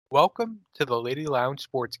Welcome to the Lady Lounge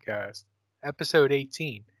Sportscast, episode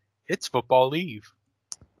 18. It's football eve.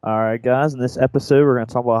 All right, guys. In this episode, we're going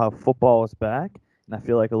to talk about how football is back, and I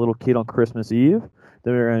feel like a little kid on Christmas Eve.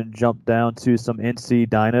 Then we're going to jump down to some NC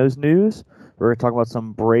Dinos news. We're going to talk about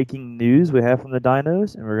some breaking news we have from the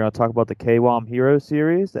Dinos, and we're going to talk about the Kiwoom Heros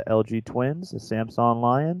series, the LG Twins, the Samsung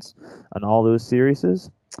Lions, and all those series. Then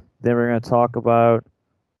we're going to talk about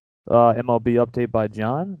MLB update by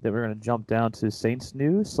John. Then we're going to jump down to Saints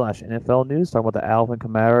news / NFL news, talk about the Alvin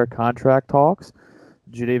Kamara contract talks.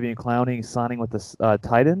 Jadeveon Clowney signing with the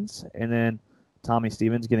Titans, and then Tommy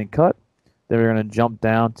Stevens getting cut. Then we're going to jump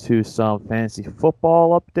down to some fantasy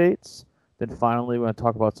football updates. Then finally, we're going to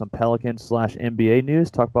talk about some Pelicans / NBA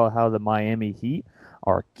news, talk about how the Miami Heat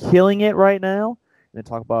are killing it right now, and then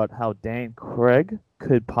talk about how Dan Craig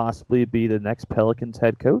could possibly be the next Pelicans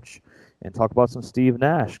head coach, and talk about some Steve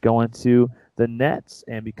Nash going to the Nets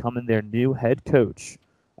and becoming their new head coach.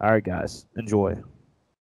 All right, guys, enjoy.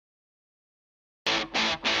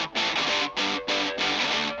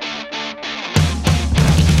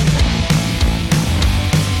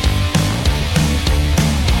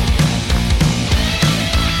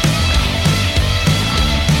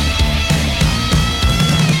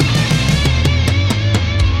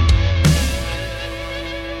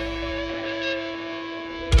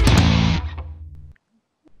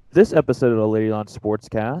 This episode of the Lady Lounge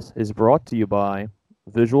Sportscast is brought to you by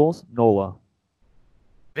Visuals NOLA.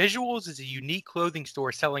 Visuals is a unique clothing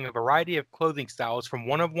store selling a variety of clothing styles from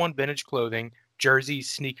one-of-one vintage clothing,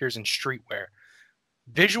 jerseys, sneakers, and streetwear.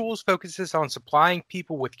 Visuals focuses on supplying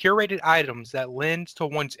people with curated items that lend to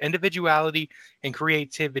one's individuality and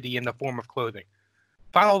creativity in the form of clothing.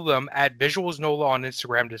 Follow them at Visuals NOLA on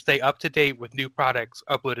Instagram to stay up to date with new products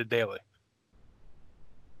uploaded daily.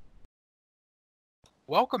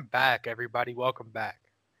 Welcome back, everybody. Welcome back.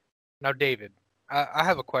 Now, David, I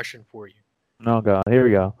have a question for you. Oh, God. Here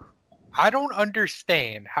we go. I don't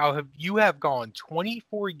understand how you have gone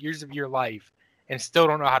 24 years of your life and still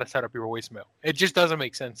don't know how to set up your voicemail. It just doesn't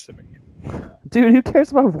make sense to me. Dude, who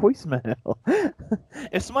cares about voicemail?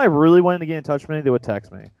 If somebody really wanted to get in touch with me, they would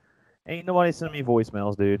text me. Ain't nobody sending me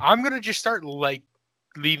voicemails, dude. I'm going to just start,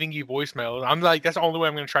 leaving you voicemails. I'm like, that's the only way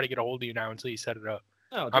I'm going to try to get a hold of you now until you set it up.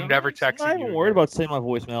 No, dude, I'm never texting you. I'm not even worried about saying my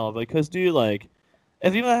voicemail, because, dude,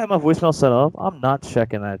 if you have my voicemail set up, I'm not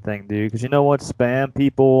checking that thing, dude. Because you know what? Spam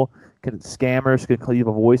people, scammers could leave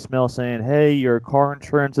a voicemail saying, hey, your car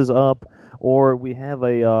insurance is up, or we have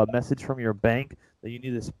a message from your bank that you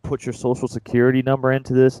need to put your social security number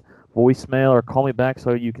into this voicemail, or call me back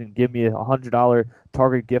so you can give me a $100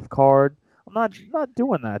 Target gift card. I'm not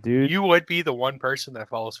doing that, dude. You would be the one person that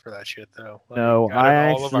falls for that shit, though. No, I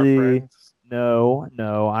actually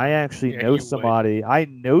know somebody. Would. I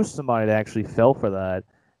know somebody that actually fell for that,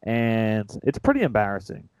 and it's pretty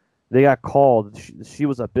embarrassing. They got called. She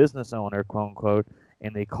was a business owner, quote unquote,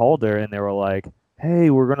 and they called her and they were like, "Hey,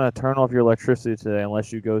 we're gonna turn off your electricity today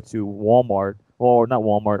unless you go to Walmart, or not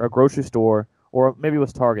Walmart, a grocery store, or maybe it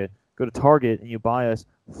was Target. Go to Target and you buy us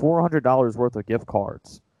 $400 worth of gift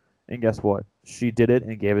cards." And guess what? She did it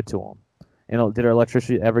and gave it to them. And did her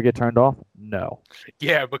electricity ever get turned off? No.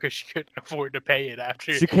 Yeah, because she couldn't afford to pay it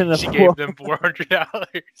after she gave them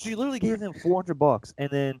 $400. She literally gave them $400, and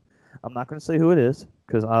then I'm not going to say who it is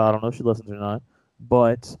because I don't know if she listens or not.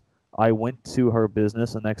 But I went to her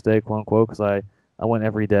business the next day, quote unquote, because I went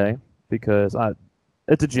every day because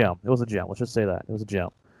it's a gym. It was a gym. Let's just say that it was a gym,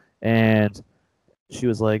 and she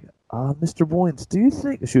was like, Mr. Boyens, do you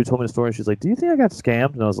think... She told me the story. She's like, do you think I got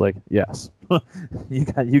scammed? And I was like, yes. you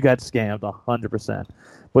got scammed 100%.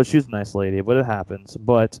 But she's a nice lady, but it happens.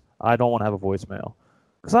 But I don't want to have a voicemail.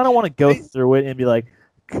 Because I don't want to go through it and be like,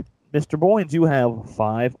 Mr. Boyens, you have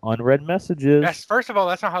 5 unread messages. First of all,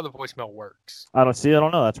 that's not how the voicemail works. I don't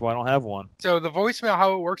know. That's why I don't have one. So the voicemail,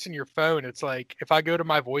 how it works in your phone, it's like, if I go to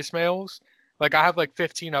my voicemails, I have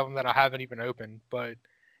 15 of them that I haven't even opened, but...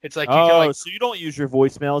 It's like you can so you don't use your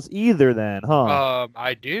voicemails either then, huh?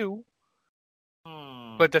 I do.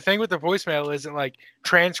 But the thing with the voicemail is it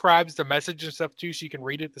transcribes the message and stuff too, so you can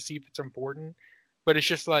read it to see if it's important. But it's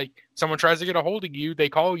just someone tries to get a hold of you, they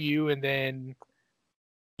call you, and then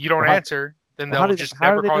you don't answer. Then they'll just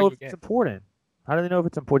never call you again. It's important? How do they know if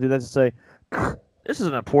it's important? They just say, "This is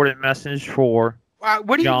an important message for."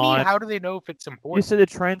 What do you mean? How do they know if it's important? You said it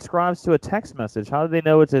transcribes to a text message. How do they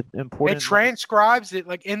know it's important? It transcribes it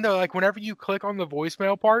in the whenever you click on the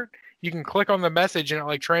voicemail part, you can click on the message and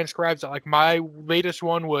it transcribes it. My latest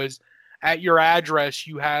one was, at your address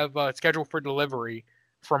you have scheduled for delivery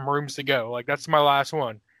from Rooms to Go. That's my last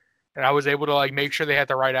one. And I was able to like make sure they had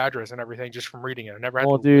the right address and everything just from reading it. I never had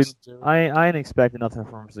Well, to dude, listen to it. I ain't expecting nothing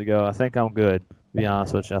from us to go. I think I'm good. To be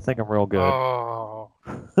honest with you, I think I'm real good. Oh,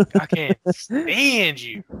 I can't stand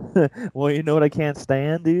you. Well, you know what I can't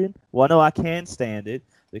stand, dude? Well, no, I can stand it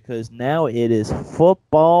because now it is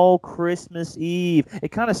football Christmas Eve. It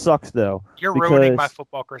kind of sucks though. You're because, ruining my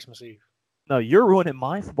football Christmas Eve. No, you're ruining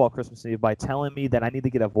my football Christmas Eve by telling me that I need to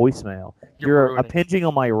get a voicemail. You're You're impinging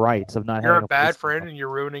on my rights of not You're having a bad voicemail. friend, and you're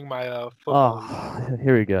ruining my football. Oh,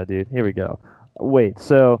 here we go, dude. Here we go. Wait,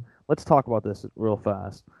 so let's talk about this real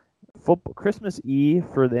fast. Football Christmas Eve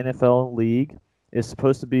for the NFL league is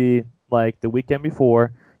supposed to be like the weekend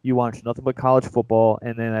before. You watch nothing but college football,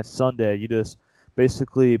 and then at Sunday you just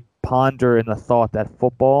basically ponder in the thought that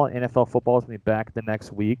NFL football, is going to be back the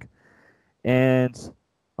next week. And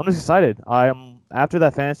I'm just excited. After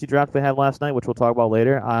that fantasy draft we had last night, which we'll talk about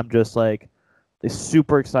later. I'm just like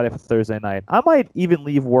super excited for Thursday night. I might even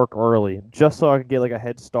leave work early just so I can get like a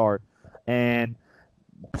head start and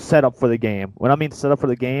set up for the game. When I mean set up for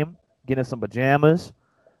the game, get in some pajamas,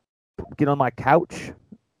 get on my couch,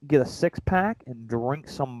 get a 6-pack, and drink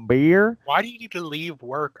some beer. Why do you need to leave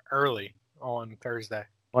work early on Thursday?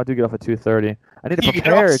 Well, I do get off at 2:30. I need to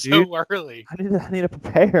prepare, dude. So early. I need to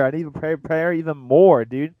prepare. I need to prepare even more,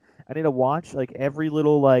 dude. I need to watch like every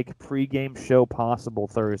little like pregame show possible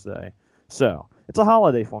Thursday. So it's a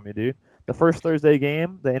holiday for me, dude. The first Thursday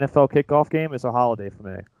game, the NFL kickoff game, is a holiday for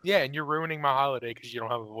me. Yeah, and you're ruining my holiday because you don't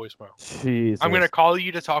have a voicemail. Jesus. I'm gonna call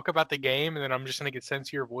you to talk about the game, and then I'm just gonna get sent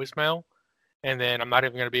to your voicemail, and then I'm not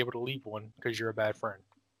even gonna be able to leave one because you're a bad friend.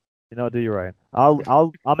 You know, you're right.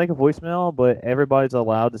 I'll make a voicemail, but everybody's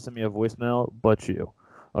allowed to send me a voicemail, but you.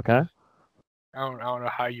 Okay. I don't know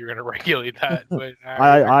how you're gonna regulate that, but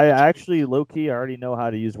I actually low key I already know how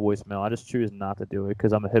to use voicemail. I just choose not to do it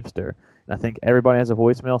because I'm a hipster, and I think everybody has a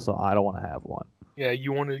voicemail, so I don't want to have one. Yeah,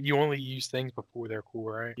 you only use things before they're cool,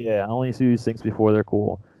 right? Yeah, I only use things before they're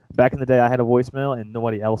cool. Back in the day, I had a voicemail, and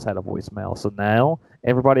nobody else had a voicemail. So now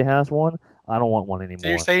everybody has one. I don't want one anymore. So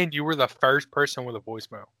you're saying you were the first person with a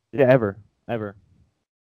voicemail? Yeah, ever.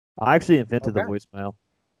 I actually invented the voicemail.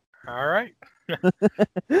 All right.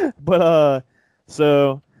 But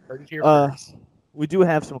so we do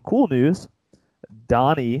have some cool news.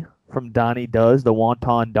 Donnie from Donnie Does, the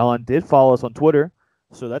Wonton Don, did follow us on Twitter,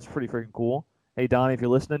 so that's pretty freaking cool. Hey, Donnie, if you're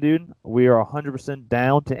listening, dude, we are 100%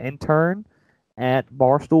 down to intern at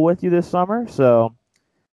Barstool with you this summer. So,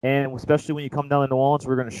 and especially when you come down to New Orleans,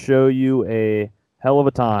 we're going to show you a hell of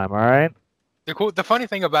a time, all right? The funny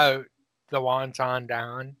thing about the Wonton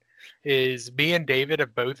Don is me and David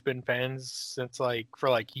have both been fans since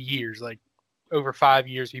for years, over 5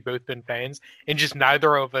 years. We've both been fans, and just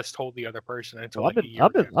neither of us told the other person until I've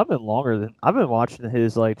been watching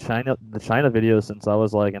his the China videos since I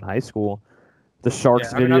was in high school. The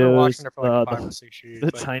Sharks videos, I've been watching it for 5 or 6 years.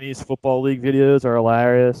 The Chinese Football League videos are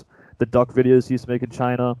hilarious. The duck videos he used to make in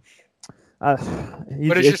China. But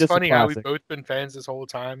it's just funny how we've both been fans this whole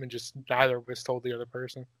time, and just neither of us told the other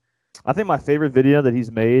person. I think my favorite video that he's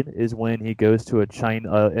made is when he goes to it's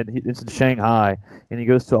in Shanghai, and he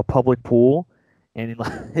goes to a public pool, and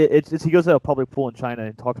he goes to a public pool in China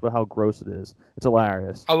and talks about how gross it is. It's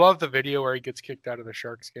hilarious. I love the video where he gets kicked out of the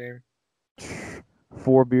Sharks game.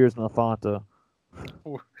 4 beers and a Fanta.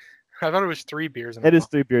 I thought it was 3 beers. It is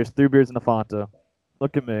 3 beers. 3 beers and a Fanta.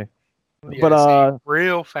 Look at me. Yeah, but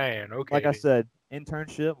real fan. Okay. Like I said,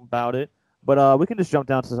 internship about it. But we can just jump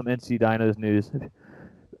down to some NC Dinos news.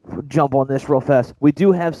 Jump on this real fast. We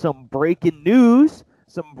do have some breaking news.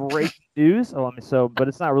 But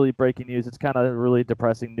it's not really breaking news. It's kind of really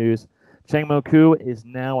depressing news. Chang Mo Koo is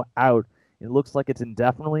now out. It looks like it's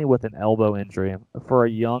indefinitely with an elbow injury. For a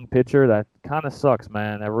young pitcher, that kind of sucks,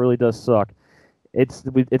 man. That really does suck. It's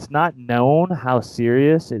not known how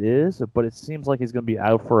serious it is, but it seems like he's going to be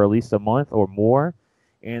out for at least a month or more.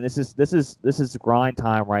 And this is grind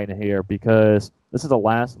time right in here because this is the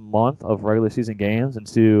last month of regular season games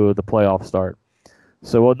into the playoffs start.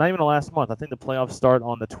 So, well, not even the last month. I think the playoffs start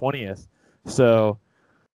on the 20th. So,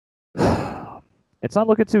 it's not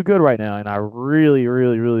looking too good right now, and I really,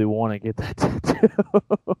 really, really want to get that tattoo.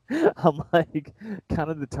 I'm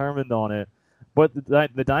kind of determined on it. But the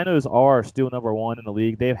Dinos are still number 1 in the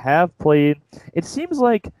league. They have played. It seems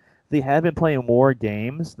like they have been playing more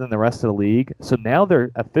games than the rest of the league. So now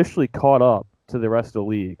they're officially caught up to the rest of the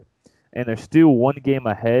league, and they're still 1 game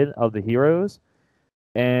ahead of the Heroes.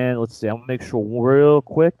 And let's see, I'm gonna make sure real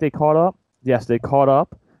quick they caught up. Yes, they caught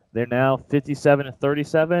up. They're now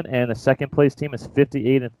 57-37, and the second place team is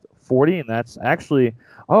 58-40, and that's actually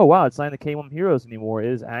it's not the Kiwoom Heroes anymore.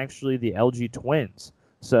 It is actually the LG Twins.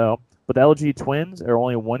 So But the LG Twins are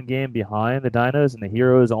only 1 game behind the Dinos, and the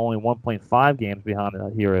Heroes are only 1.5 games behind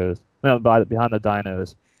the Heroes. No, behind the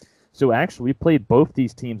Dinos. So actually, we played both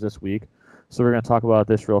these teams this week. So we're going to talk about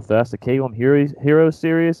this real fast. The Kiwoom Heroes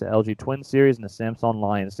series, the LG Twins series, and the Samgsun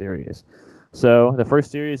Lions series. So the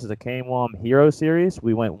first series is a Kiwoom Heroes series.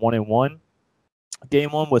 We went 1-1.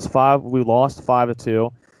 Game 1 was 5. We lost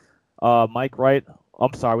 5-2. Mike Wright.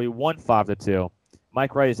 I'm sorry, we won 5-2.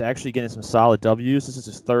 Mike Wright is actually getting some solid W's. This is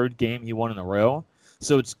his 3rd game he won in a row.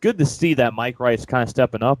 So it's good to see that Mike Wright's kind of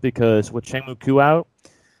stepping up because with Chang Mo Koo out,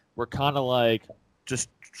 we're kind of like just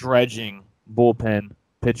dredging bullpen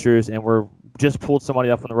pitchers, and we're just pulled somebody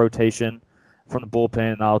up from the rotation from the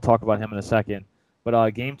bullpen, and I'll talk about him in a second.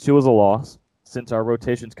 But game 2 was a loss. Since our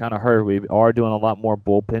rotation's kind of hurt, we are doing a lot more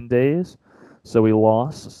bullpen days. So we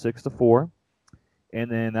lost 6-4. And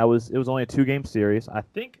then it was only a 2-game series. I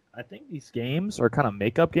think these games are kind of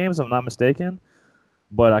makeup games, if I'm not mistaken.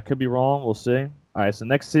 But I could be wrong. We'll see. All right, so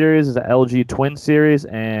next series is the LG Twin series,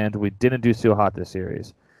 and we didn't do so hot this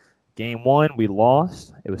series. Game 1, we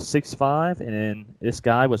lost. It was 6-5, and then this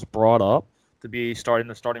guy was brought up to be starting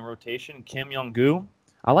the starting rotation, Kim Young-gu.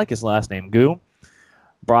 I like his last name, Gu.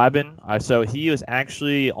 Bribin. So he was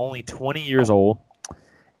actually only 20 years old,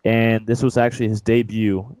 and this was actually his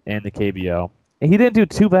debut in the KBO. And he didn't do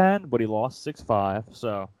too bad, but he lost 6-5.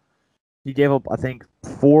 So he gave up, I think,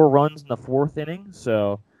 4 runs in the 4th inning.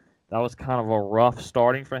 So that was kind of a rough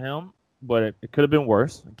starting for him, but it could have been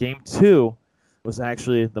worse. Game 2 was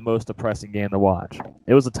actually the most depressing game to watch.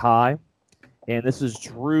 It was a tie, and this is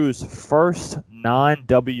Drew's first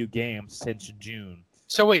non-W game since June.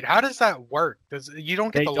 So wait, how does that work? You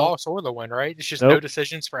don't get the loss or the win, right? It's just no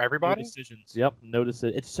decisions for everybody? No decisions. Yep, no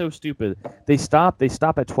decisions. It's so stupid. They stop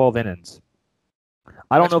at 12 innings.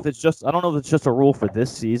 I don't know if it's just a rule for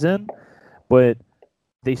this season, but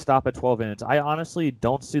they stop at 12 innings. I honestly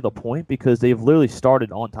don't see the point because they've literally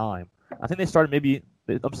started on time. I think they started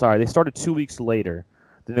 2 weeks later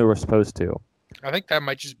than they were supposed to. I think that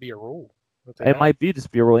might just be a rule. It might be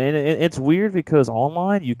just be a rule. And it's weird because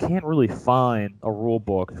online you can't really find a rule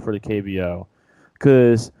book for the KBO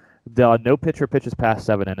because the no pitcher pitches past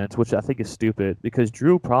 7 innings, which I think is stupid because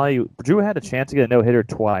Drew had a chance to get a no-hitter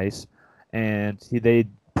twice, and they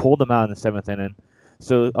pulled him out in the 7th inning.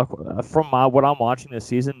 So from what I'm watching this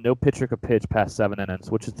season, no pitcher could pitch past 7 innings,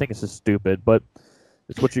 which I think is just stupid, but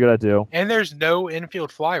it's what you got to do. And there's no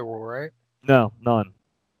infield fly rule, right? No, none.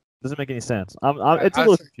 Doesn't make any sense. It's a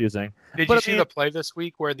little confusing. Did you see the play this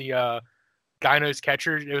week where the Dinos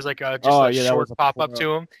catcher, it was like a short pop-up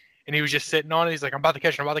to him, and he was just sitting on it. He's like, I'm about to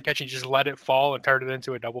catch it. And he just let it fall and turned it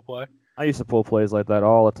into a double play. I used to pull plays like that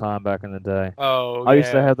all the time back in the day. Oh, I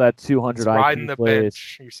used to have that 200 IQ riding the plays.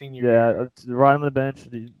 bench. Your senior year. Riding on the bench.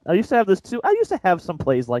 I used to have this too. I used to have some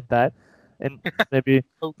plays like that, and maybe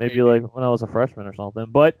like when I was a freshman or something.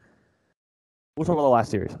 But we'll talk about the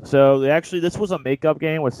last series. So this was a makeup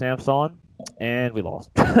game with Samgsun, and we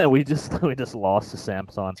lost. we just lost to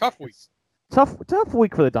Samgsun. Tough week. Tough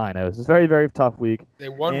week for the Dinos. It's a very, very tough week. They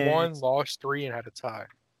won 1, lost 3, and had a tie.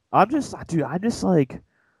 I'm just like.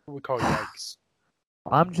 What we call yikes.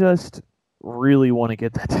 I'm just really want to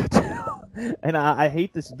get that tattoo, and I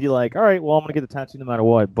hate this to be like, all right, well, I'm gonna get the tattoo no matter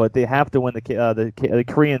what, but they have to win the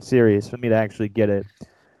Korean series for me to actually get it.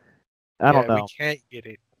 I don't know. We can't get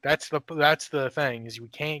it. That's the thing is we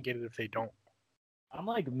can't get it if they don't. I'm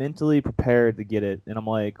like mentally prepared to get it, and I'm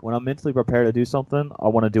like, when I'm mentally prepared to do something, I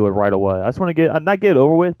want to do it right away. I just want to not get it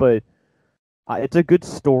over with, but it's a good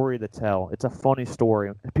story to tell. It's a funny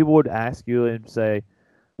story. People would ask you and say,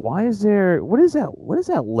 what is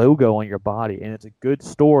that logo on your body? And it's a good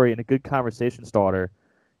story and a good conversation starter.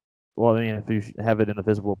 Well, I mean, if you have it in a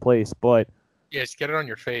visible place, but yes, get it on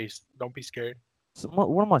your face. Don't be scared. So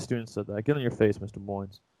one of my students said that. Get on your face, Mr.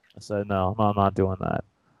 Boynes. I said, no, I'm not doing that.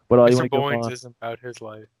 But Mr. Boynes isn't about his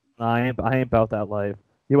life. No, I ain't about that life.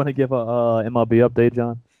 You want to give a MLB update,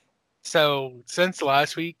 John? So since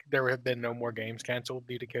last week, there have been no more games canceled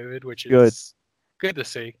due to COVID, which is good to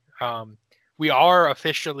see. We are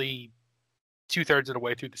officially 2/3 of the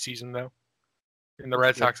way through the season, though. And the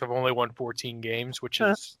Red Sox have only won 14 games, which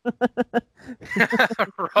is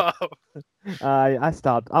rough. I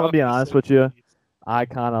stopped. I'm going to be honest with you. I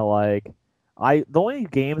kind of the only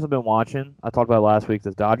games I've been watching, I talked about last week,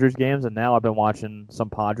 the Dodgers games, and now I've been watching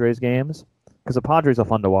some Padres games because the Padres are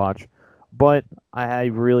fun to watch. But I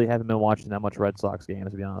really haven't been watching that much Red Sox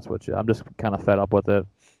games, to be honest with you. I'm just kind of fed up with it.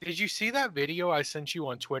 Did you see that video I sent you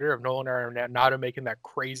on Twitter of Nolan Arenado making that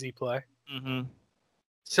crazy play? Mm-hmm.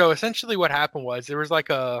 So essentially what happened was it was like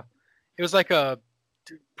a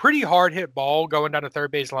pretty hard hit ball going down the third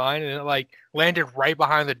base line, and it landed right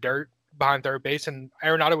behind the dirt behind third base, and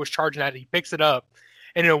Arenado was charging at it. He picks it up,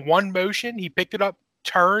 and in one motion, he picked it up,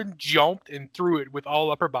 turned, jumped, and threw it with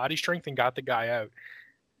all upper body strength and got the guy out.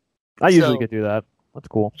 I usually could do that. That's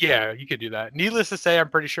cool. Yeah, you could do that. Needless to say, I'm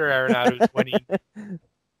pretty sure Arenado's winning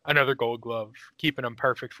another Gold Glove, keeping him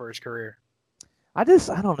perfect for his career. I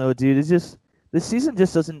don't know, dude. It's just this season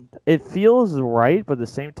just doesn't. It feels right, but at the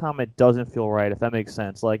same time, it doesn't feel right. If that makes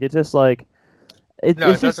sense. Like it's just like it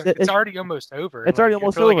doesn't. It's already almost over. It's already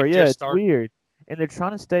almost over. Yeah, it's weird. And they're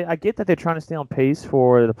trying to stay. I get that they're trying to stay on pace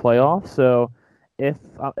for the playoffs. So if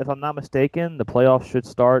I'm not mistaken, the playoffs should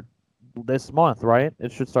start this month, right?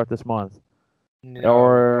 It should start this month. No,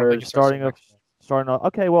 or starting.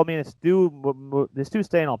 Okay, well, I mean, it's due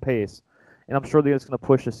staying on pace, and I'm sure they're just going to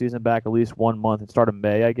push the season back at least 1 month and start in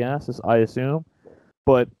May, I guess, I assume.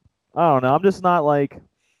 But I don't know. I'm just not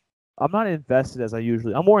I'm not invested as I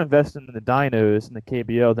usually. I'm more invested in the Dinos and the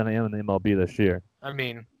KBO than I am in the MLB this year. I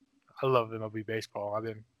mean, I love MLB baseball. I've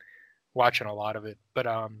been watching a lot of it. But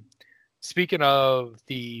speaking of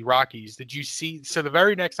the Rockies, did you see? So the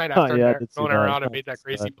very next night after Nolan Arenado made that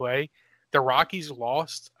crazy play, the Rockies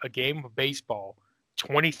lost a game of baseball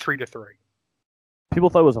 23-3. People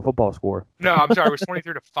thought it was a football score. No, I'm sorry. It was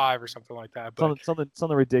 23-5 or something like that. But something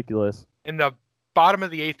ridiculous. In the bottom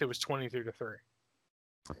of the eighth, it was 23-3.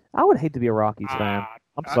 I would hate to be a Rockies fan.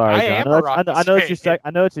 I'm sorry, John. I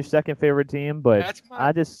know it's your second favorite team, but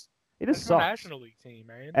it just sucks. My National League team,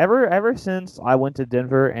 man. Ever since I went to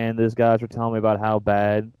Denver and those guys were telling me about how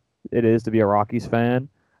bad it is to be a Rockies fan,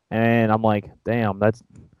 and I'm like, damn, that's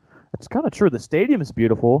kind of true. The stadium is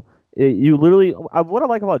beautiful. You literally, what I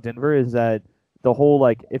like about Denver is that the whole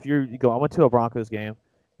if you go, I went to a Broncos game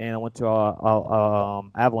and I went to a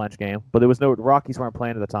Avalanche game, but there was no Rockies weren't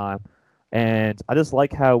playing at the time, and I just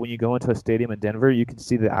like how when you go into a stadium in Denver, you can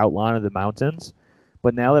see the outline of the mountains.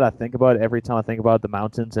 But now that I think about it, every time I think about the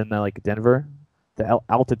mountains in Denver, the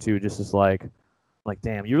altitude just is like,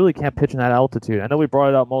 damn, you really can't pitch in that altitude. I know we brought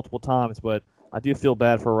it up multiple times, but I do feel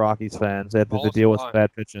bad for Rockies fans. They have to deal with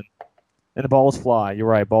bad pitching. And the balls fly. You're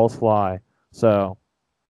right, balls fly. So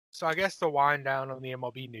I guess to wind down on the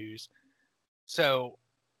MLB news. So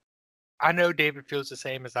I know David feels the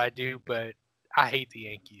same as I do, but I hate the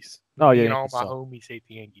Yankees. Oh yeah, all my homies hate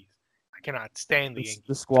the Yankees. I cannot stand the Yankees.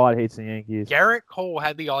 The squad hates the Yankees. Garrett Cole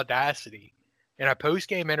had the audacity in a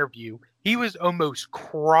post-game interview. He was almost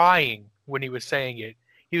crying when he was saying it.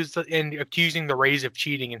 He was accusing the Rays of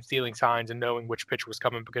cheating and stealing signs and knowing which pitch was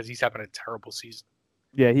coming because he's having a terrible season.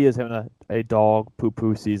 Yeah, he is having a dog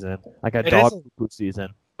poo-poo season. Dog poo-poo season.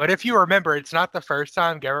 But if you remember, it's not the first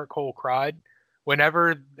time Garrett Cole cried.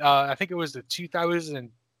 Whenever, I think it was the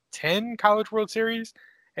 2010 College World Series,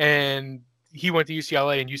 and he went to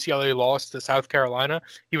UCLA, and UCLA lost to South Carolina,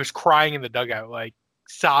 he was crying in the dugout,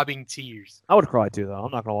 sobbing tears. I would cry too, though.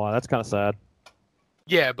 I'm not going to lie. That's kind of sad.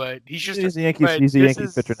 Yeah, but he's a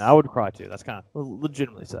Yankees pitcher now. I would cry too. That's kind of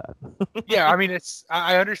legitimately sad. Yeah, I mean,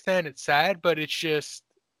 I understand it's sad, but it's just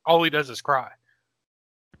all he does is cry.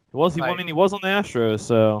 He was on the Astros,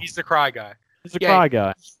 so he's the cry guy. He's a cry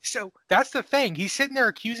guy. So that's the thing. He's sitting there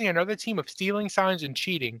accusing another team of stealing signs and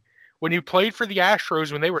cheating when he played for the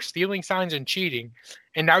Astros when they were stealing signs and cheating,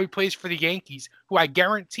 and now he plays for the Yankees, who I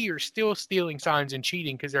guarantee are still stealing signs and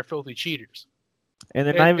cheating because they're filthy cheaters. And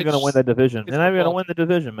they're not even going to win that division. They're not even going to win the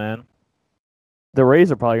division, man. The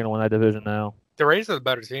Rays are probably going to win that division now. The Rays are the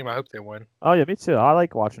better team. I hope they win. Oh, yeah, me too. I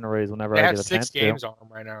like watching the Rays whenever I get a chance to. They have 6 games on them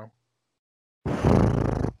right now.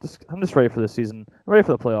 I'm just ready for the season. I'm ready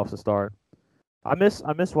for the playoffs to start. I miss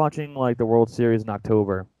watching the World Series in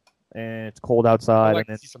October, and it's cold outside, and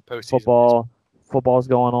then football's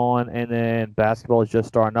going on, and then basketball is just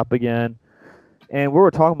starting up again. And we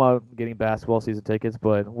were talking about getting basketball season tickets,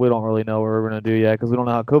 but we don't really know what we're going to do yet because we don't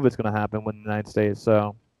know how COVID's going to happen in the United States.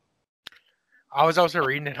 So, I was also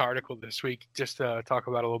reading an article this week just to talk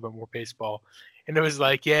about a little bit more baseball, and it was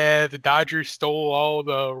the Dodgers stole all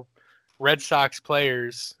the Red Sox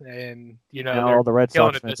players, and all the Red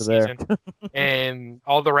Sox fans are there. And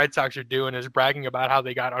all the Red Sox are doing is bragging about how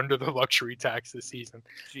they got under the luxury tax this season.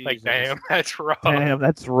 Jesus. Damn, that's rough. Damn,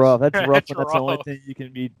 that's rough. That's rough. And that's the only thing you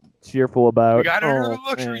can be cheerful about. We got under the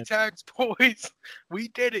luxury tax, boys. We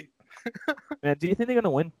did it. Man, do you think they're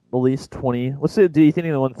gonna win at least 20? Let's say, do you think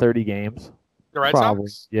they're gonna win 30 games? The Red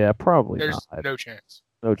Sox? Yeah, probably. There's not. No chance.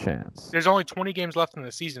 No chance. There's only 20 games left in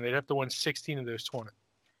the season. They'd have to win 16 of those 20.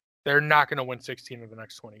 They're not going to win 16 of the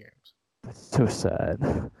next 20 games. That's so sad.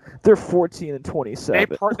 They're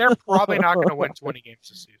 14-27. They're probably not going to win 20 games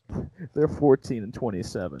this season. They're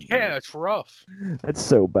 14-27. Yeah, it's rough. That's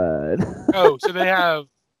so bad. Oh, so they have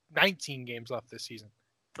 19 games left this season.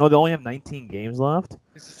 Oh, they only have 19 games left?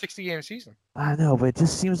 It's a 60-game season. I know, but it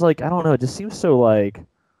just seems like, I don't know, it just seems so like...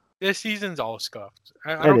 This season's all scuffed.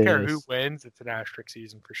 I don't care who wins. It's an asterisk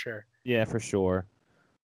season for sure. Yeah, for sure.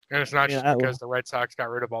 And it's not just because the Red Sox got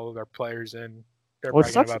rid of all of their players and they're well,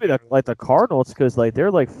 it sucks to be like the Cardinals because like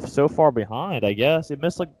they're like so far behind. I guess they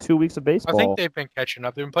missed like 2 weeks of baseball. I think they've been catching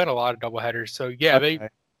up. They've been playing a lot of doubleheaders. So yeah, okay.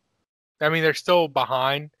 They're still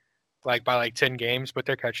behind like by like 10 games, but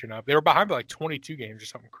they're catching up. They were behind by like 22 games or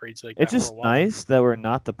something crazy like that. It's just nice that we're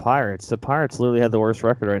not the Pirates. The Pirates literally have the worst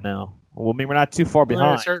record right now. Well, I mean, we're not too far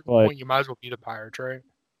behind. At a certain point, you might as well be the Pirates, right?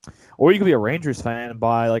 Or you could be a Rangers fan and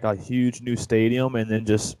buy like a huge new stadium and then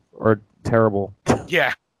just are terrible.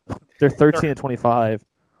 Yeah. They're 13-25.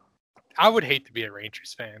 I would hate to be a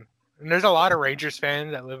Rangers fan. And there's a lot of Rangers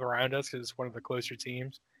fans that live around us because it's one of the closer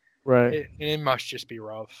teams. Right. It must just be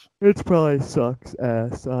rough. It probably sucks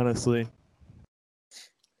ass, honestly.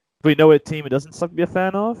 But you know what team it doesn't suck to be a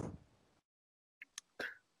fan of?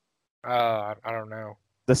 I don't know.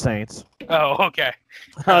 The Saints. Oh, okay.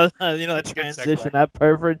 That transition, that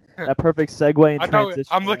perfect segue and transition.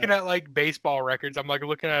 I'm looking at like baseball records. I'm like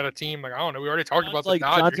looking at a team. Like I don't know. We already talked about the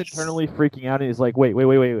Dodgers. John's internally freaking out and he's like, wait.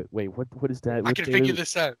 What is that? I can figure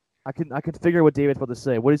this out. I can figure what David's about to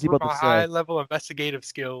say. What is he about to say? High level investigative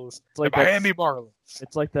skills. It's like the Miami Marlins.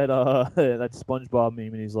 It's like that that SpongeBob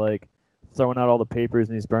meme, and he's like throwing out all the papers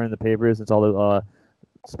and he's burning the papers. It's all the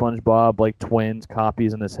SpongeBob like twins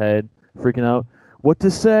copies in his head, freaking out. What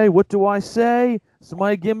to say? What do I say?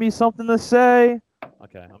 Somebody give me something to say.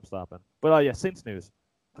 Okay, I'm stopping. But yeah, Saints news.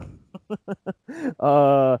 I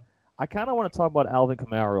kind of want to talk about Alvin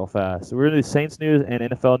Kamara real fast. So we're gonna do Saints news and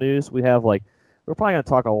NFL news. We're probably gonna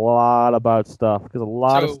talk a lot about stuff because a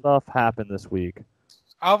lot of stuff happened this week.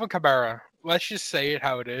 Alvin Kamara, let's just say it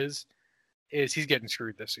how it is he's getting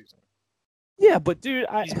screwed this season. Yeah, but dude,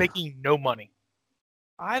 he's making no money.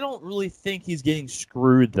 I don't really think he's getting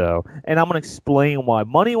screwed, though. And I'm going to explain why.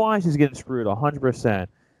 Money-wise, he's getting screwed 100%.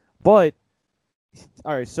 But,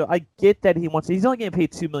 all right, so I get that he's only getting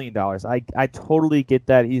paid $2 million. I totally get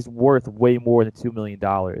that. He's worth way more than $2 million.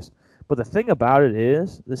 But the thing about it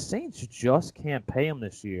is, the Saints just can't pay him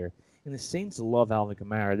this year. And the Saints love Alvin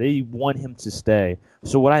Kamara. They want him to stay.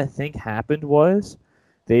 So what I think happened was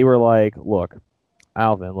they were like, look,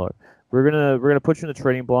 Alvin, look. We're gonna put you in the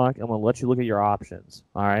trading block. I'm gonna let you look at your options.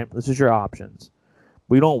 All right, this is your options.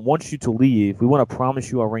 We don't want you to leave. We want to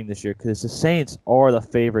promise you a ring this year because the Saints are the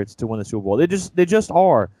favorites to win the Super Bowl. They just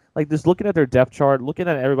are. Like just looking at their depth chart, looking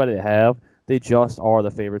at everybody they have, they just are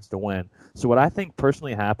the favorites to win. So what I think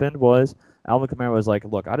personally happened was Alvin Kamara was like,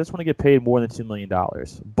 look, I just want to get paid more than $2 million,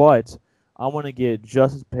 but I want to get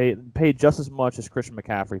paid just as much as Christian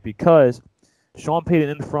McCaffrey because Sean Payton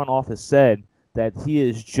in the front office said that he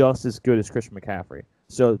is just as good as Christian McCaffrey.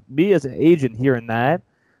 So me as an agent hearing that,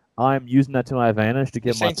 I'm using that to my advantage to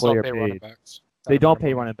get my player paid. They don't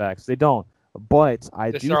pay running backs. They don't. But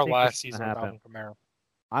I do think this is going to happen.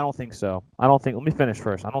 I don't think so. Let me finish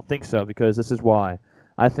first. I don't think so because this is why.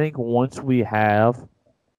 I think once we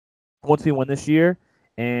win this year,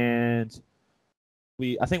 it's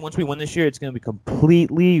going to be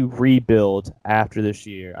completely rebuilt after this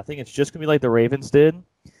year. I think it's just going to be like the Ravens did.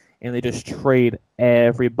 And they just trade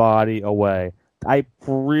everybody away. I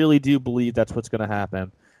really do believe that's what's going to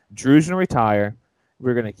happen. Drew's going to retire.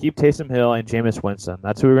 We're going to keep Taysom Hill and Jameis Winston.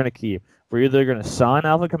 That's who we're going to keep. We're either going to sign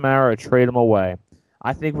Alvin Kamara or trade him away.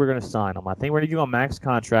 I think we're going to sign him. I think we're going to give him a max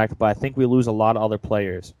contract, but I think we lose a lot of other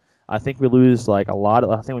players. I think we lose I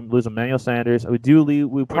think we lose Emmanuel Sanders. We're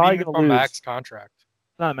probably going to lose a max contract.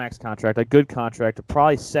 Not a max contract, a good contract.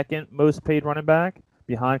 Probably second most paid running back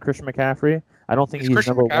behind Christian McCaffrey. I don't think he's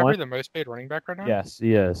Christian number McCaffrey one. The most paid running back right now? Yes,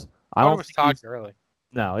 he is. I don't think it was Todd Gurley.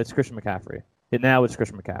 No, it's Christian McCaffrey. Now it's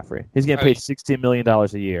Christian McCaffrey. He's getting paid $16 million a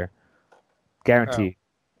year. Guaranteed.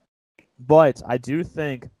 Oh. But I do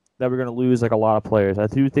think that we're going to lose a lot of players. I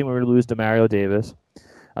do think we're going to lose DeMario Davis.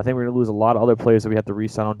 I think we're going to lose a lot of other players that we have to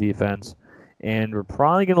re-sign on defense. And we're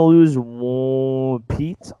probably going to lose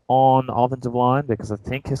Pete on offensive line because I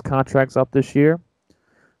think his contract's up this year.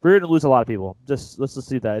 We're going to lose a lot of people. Let's just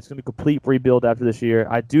see that. It's going to be a complete rebuild after this year.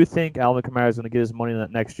 I do think Alvin Kamara is going to get his money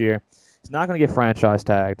next year. He's not going to get franchise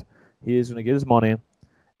tagged. He is going to get his money.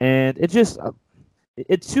 And $2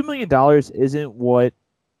 million isn't what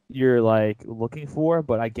you're looking for,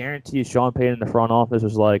 but I guarantee you Sean Payton in the front office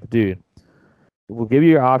was like, dude, we'll give you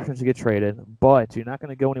your options to get traded, but you're not going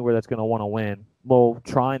to go anywhere that's going to want to win. Well,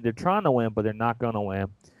 they're trying to win, but they're not going to win.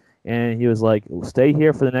 And he was like, stay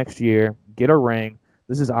here for the next year, get a ring.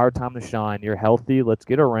 This is our time to shine. You're healthy. Let's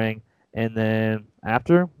get a ring. And then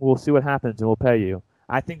after, we'll see what happens, and we'll pay you.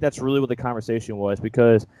 I think that's really what the conversation was,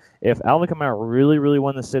 because if Alvin Kamara really, really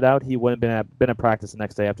wanted to sit out, he wouldn't have been at practice the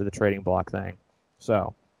next day after the trading block thing.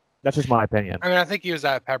 So that's just my opinion. I mean, I think he was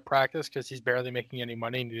at practice because he's barely making any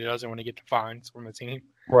money and he doesn't want to get the fines from the team.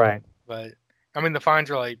 Right. But, I mean, the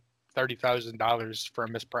fines are like $30,000 for a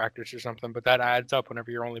missed practice or something, but that adds up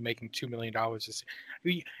whenever you're only making $2 million.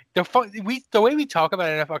 The way we talk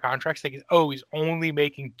about NFL contracts, like, oh, he's only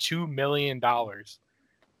making $2 million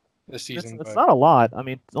this season. It's not a lot. I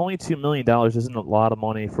mean, only $2 million isn't a lot of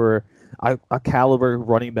money for a caliber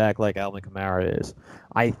running back like Alvin Kamara is.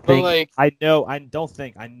 I think. I know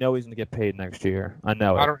he's going to get paid next year. I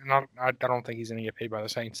know it. I don't think he's going to get paid by the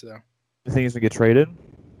Saints, though. You think he's going to get traded?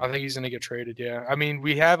 I think he's going to get traded, yeah. I mean, do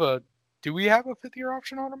we have a 5th-year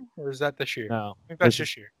option on him, or is that this year? No. I think that's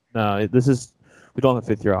this year. No, we don't have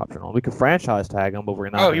a 5th-year option on. We could franchise tag him, but we're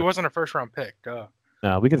not. Oh, he wasn't a first-round pick, duh.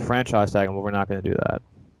 No, we could franchise tag him, but we're not going to do that.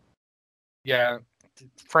 Yeah,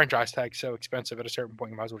 franchise tag's so expensive at a certain point,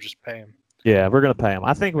 you might as well just pay him. Yeah, we're going to pay him.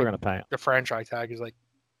 I think we're going to pay him. The franchise tag is like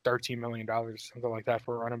 $13 million, something like that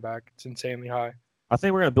for a running back. It's insanely high. I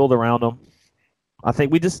think we're going to build around him. I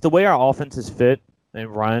think the way our offense is fit and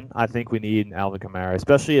run, I think we need Alvin Kamara,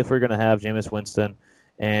 especially if we're going to have Jameis Winston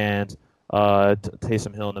and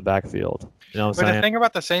Taysom Hill in the backfield. You know what I'm saying? The thing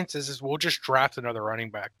about the Saints is we'll just draft another running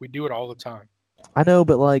back. We do it all the time. I know,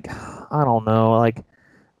 but I don't know.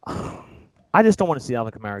 I just don't want to see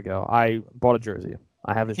Alvin Kamara go. I bought a jersey.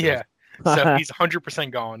 I have his jersey. Yeah, so he's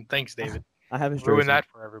 100% gone. Thanks, David. I have his jersey. Ruin that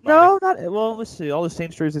for everybody. No, not well. Let's see. All the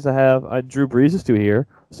Saints jerseys I have, Drew Brees is still here,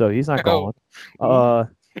 so he's not gone.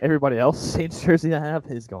 Everybody else Saints jersey I have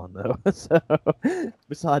is gone though. So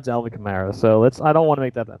besides Alvin Kamara, so I don't want to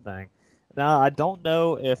make that thing. Now I don't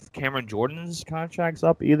know if Cameron Jordan's contract's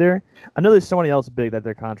up either. I know there's somebody else big that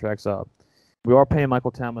their contract's up. We are paying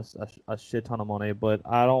Michael Thomas a shit ton of money, but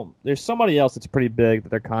there's somebody else that's pretty big that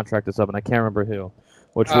their contract is up, and I can't remember who.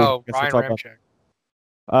 Ryan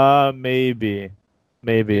Ramczyk.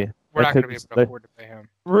 Maybe. We're not going to be able to afford to pay him.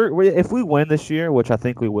 If we win this year, which I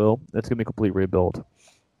think we will, it's going to be a complete rebuild.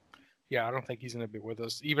 Yeah, I don't think he's going to be with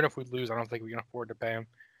us. Even if we lose, I don't think we can afford to pay him.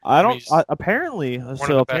 Apparently,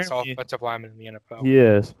 one of the best offensive linemen in the NFL. He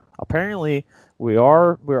is. Apparently, we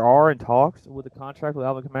are in talks with the contract with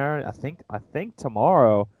Alvin Kamara. I think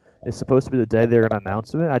tomorrow is supposed to be the day they're going to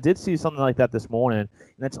announce it. I did see something like that this morning,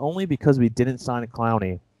 and that's only because we didn't sign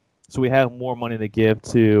Clowney, so we have more money to give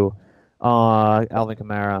to Alvin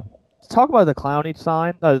Kamara. Let's talk about the Clowney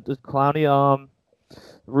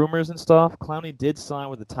rumors and stuff. Clowney did sign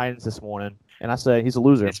with the Titans this morning, and I say he's a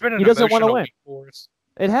loser. It's been an he doesn't want to win. For us.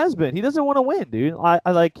 It has been. He doesn't want to win, dude.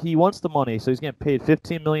 He wants the money, so he's getting paid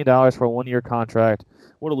 $15 million for a 1-year contract.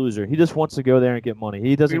 What a loser. He just wants to go there and get money.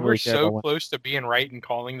 He doesn't really care. We were so close to being right and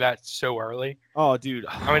calling that so early. Oh, dude.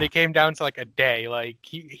 I mean, it came down to a day.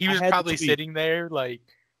 He was probably sitting there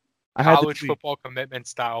college football commitment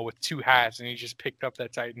style with 2 hats, and he just picked up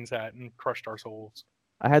that Titans hat and crushed our souls.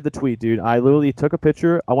 I had the tweet, dude. I literally took a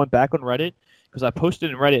picture. I went back on Reddit because I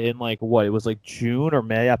posted in Reddit in it was June or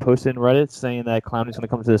May. I posted in Reddit saying that Clowney's going to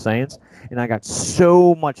come to the Saints, and I got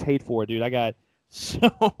so much hate for it, dude. I got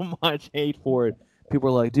so much hate for it.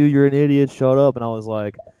 People were like, dude, you're an idiot. Shut up. And I was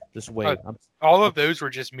like, just wait. All of those were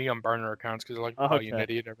just me on burner accounts because they're like, oh, you're an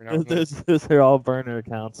idiot every now and then. Those are all burner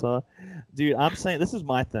accounts, huh? Dude, I'm saying this is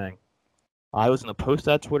my thing. I was going to post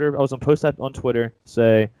that Twitter. I was going to post that on Twitter,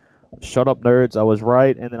 say, shut up, nerds. I was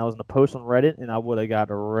right. And then I was going to post on Reddit, and I would have got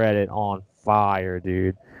Reddit on fire,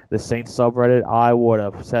 dude. The Saints subreddit, I would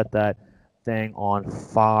have set that thing on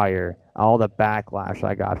fire. All the backlash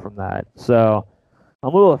I got from that. So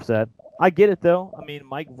I'm a little upset. I get it, though. I mean,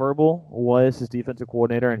 Mike Vrabel was his defensive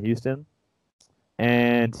coordinator in Houston,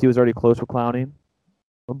 and he was already close with Clowney.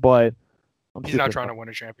 But he's not trying to win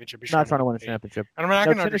a championship. He's not trying to win a championship. And I mean, I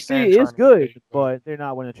can understand. Tennessee is good, but they're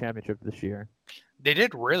not winning a championship this year. They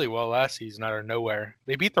did really well last season out of nowhere.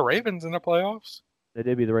 They beat the Ravens in the playoffs. They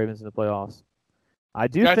did beat the Ravens in the playoffs. I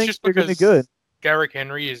do think they're going to be good. Derrick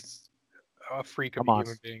Henry is a freak of a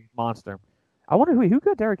human being. Monster. I wonder who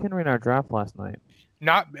got Derrick Henry in our draft last night.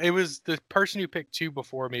 It was the person who picked 2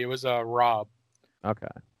 before me. It was Rob. Okay.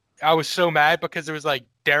 I was so mad because it was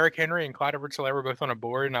Derrick Henry and Clyde Edwards-Helaire were both on a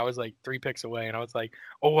board, and I was 3 picks away, and I was like,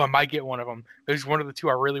 oh, I might get one of them. There's one of the 2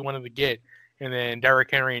 I really wanted to get, and then Derrick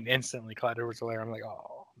Henry and instantly Clyde Edwards-Helaire. I'm like,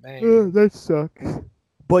 oh man, that sucks.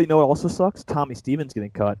 But you know what also sucks? Tommy Stevens getting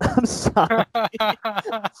cut. I'm sorry.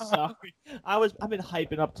 Sorry. I've been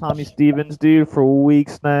hyping up Tommy Stevens, dude, for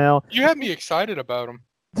weeks now. You had me excited about him.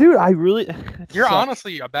 Dude, I really... You're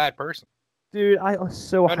honestly a bad person. Dude, I was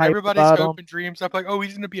so And hyped everybody's about hope him. and dreams up like, oh,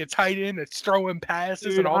 he's going to be a tight end that's throwing passes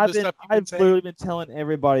Dude, and all this stuff you've been I've saying. literally been telling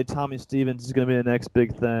everybody Tommy Stevens is going to be the next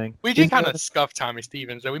big thing. We did kind of scuff Tommy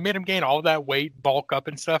Stevens, though. We made him gain all that weight, bulk up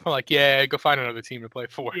and stuff. I'm like, yeah, go find another team to play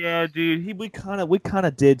for. Yeah, dude, we kind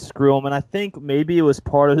of did screw him, and I think maybe it was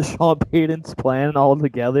part of Sean Payton's plan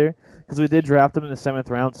altogether because we did draft him in the 7th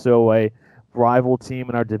round, so a rival team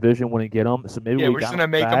in our division wouldn't get him. So maybe Yeah, we we're got just gonna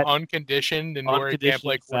make fat, him unconditioned and where he can't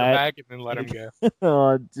play unconditioned quarterback, and then let him go.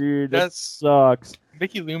 Oh, dude, that That's sucks.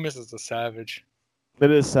 Mickey Loomis is a savage.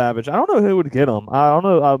 It is savage. I don't know who would get him. I don't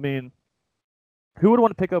know. I mean, who would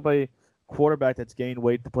want to pick up a quarterback that's gained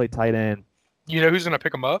weight to play tight end? You know who's gonna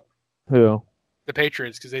pick him up? Who? The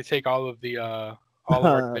Patriots, because they take all of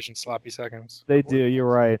our division sloppy seconds. They do. You're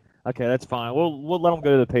right. Okay, that's fine. We'll let them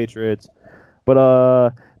go to the Patriots.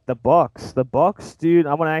 But the Bucks, dude.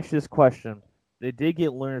 I want to ask you this question. They did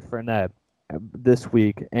get Leonard Fournette this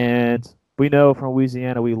week, and we know from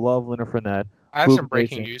Louisiana we love Leonard Fournette. I have some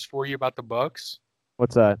breaking news for you about the Bucks.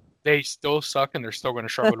 What's that? They still suck, and they're still going to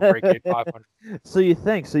struggle to break 500. So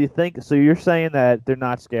you're saying that they're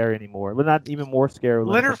not scary anymore. They're not even more scary.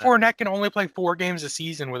 Leonard Fournette can only play 4 games a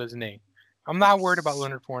season with his name. I'm not worried about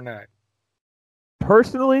Leonard Fournette.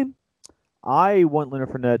 Personally, I want Leonard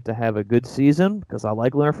Fournette to have a good season because I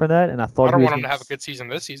like Leonard Fournette, and I thought I don't want him to have a good season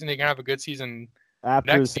this season. He can have a good season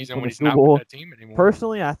after next season when he's not with that team anymore.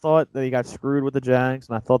 Personally, I thought that he got screwed with the Jags,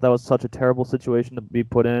 and I thought that was such a terrible situation to be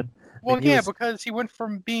put in. Well, because he went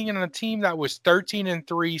from being in a team that was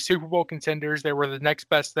 13-3 Super Bowl contenders, they were the next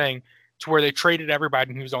best thing, to where they traded everybody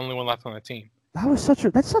and he was the only one left on the team. That's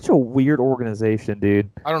such a weird organization, dude.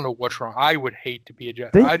 I don't know what's wrong. I would hate to be a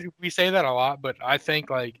Jag. We say that a lot, but I think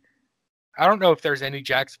I don't know if there's any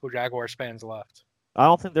Jacksonville Jaguars fans left. I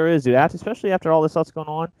don't think there is, dude. Especially after all this stuff's going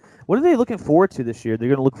on. What are they looking forward to this year? They're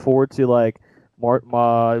going to look forward to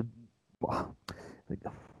Gardner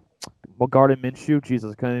Minshew.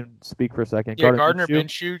 Jesus, I couldn't even speak for a second. Yeah, Gardner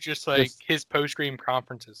Minshew, just his post-game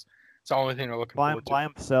conferences. It's the only thing they're looking forward to. By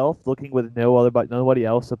himself, looking with nobody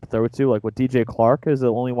else to throw it to. Like with DJ Clark is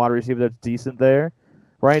the only wide receiver that's decent there,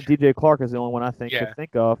 right? DJ Clark is the only one I think to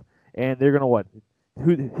think of, and they're gonna what?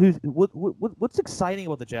 What's exciting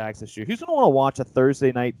about the Jags this year? Who's gonna want to watch a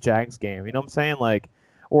Thursday night Jags game? You know what I'm saying?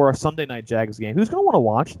 Or a Sunday night Jags game. Who's gonna want to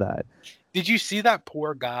watch that? Did you see that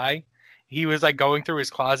poor guy? He was going through his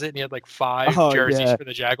closet and he had 5 jerseys for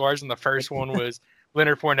the Jaguars, and the first one was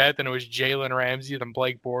Leonard Fournette, then it was Jalen Ramsey, then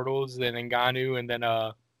Blake Bortles, then Ngannou, and then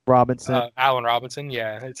Robinson. Allen Robinson.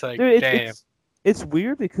 Yeah, it's dude, damn. It's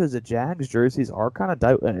weird because the Jags jerseys are kind of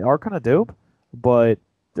dope, but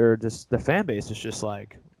the fan base is just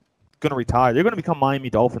gonna retire. They're gonna become Miami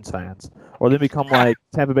Dolphins fans, or they become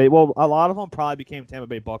Tampa Bay. Well, a lot of them probably became Tampa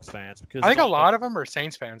Bay Bucks fans because I think a lot of them are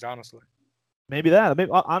Saints fans, honestly. Maybe that.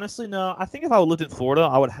 Honestly, no. I think if I lived in Florida,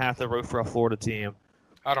 I would have to root for a Florida team.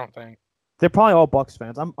 I don't think. They're probably all Bucks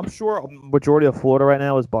fans. I'm sure a majority of Florida right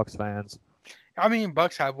now is Bucks fans. I mean,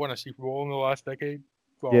 Bucks have won a Super Bowl in the last decade.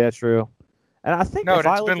 Well, yeah, true. And I think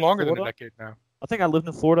it's been longer than a decade now. I think I lived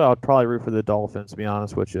in Florida, I would probably root for the Dolphins, to be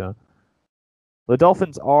honest with you. The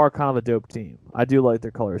Dolphins are kind of a dope team. I do like their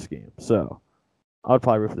color scheme, so I would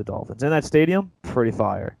probably root for the Dolphins. And that stadium, pretty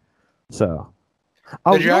fire. So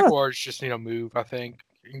the Jaguars just need to move, I think,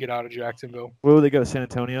 and get out of Jacksonville. Where would they go? San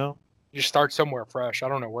Antonio? Just start somewhere fresh. I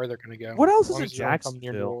don't know where they're going to go. What else is in Jacksonville?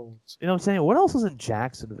 You know what I'm saying? What else is in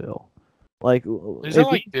Jacksonville? Is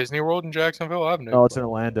it Disney World in Jacksonville? I have no. No, it's in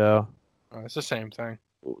Orlando. Oh, it's the same thing.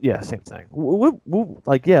 Yeah, same thing.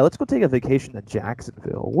 Let's go take a vacation to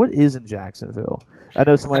Jacksonville. What is in Jacksonville? I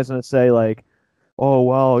know somebody's going to say oh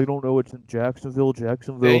wow, you don't know what's in Jacksonville.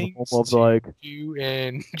 Jacksonville's the home of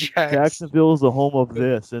Jacksonville's the home of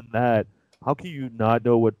this and that. How can you not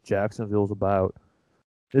know what Jacksonville's about?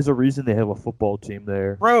 There's a reason they have a football team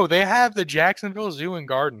there. Bro, they have the Jacksonville Zoo and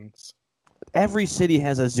Gardens. Every city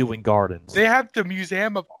has a zoo and gardens. They have the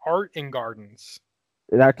Museum of Art and Gardens.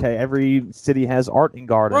 Okay, every city has art and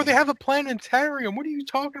gardens. Bro, they have a planetarium. What are you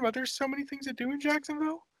talking about? There's so many things to do in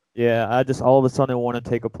Jacksonville. Yeah, I just all of a sudden want to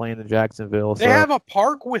take a plane to Jacksonville. They have a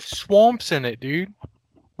park with swamps in it, dude.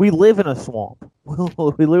 We live in a swamp.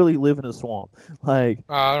 We literally live in a swamp. I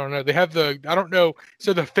don't know. They have I don't know.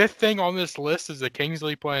 So the 5th thing on this list is the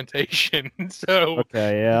Kingsley Plantation. So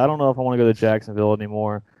okay, yeah, I don't know if I want to go to Jacksonville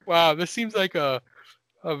anymore. Wow, this seems like a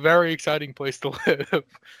very exciting place to live.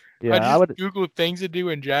 Yeah, I just Googled things to do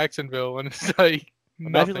in Jacksonville, and it's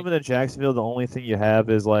imagine living in Jacksonville. The only thing you have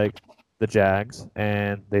is the Jags,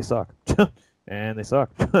 and they suck. And they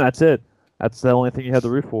suck. That's it. That's the only thing you have to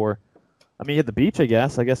root for. I mean, you have the beach, I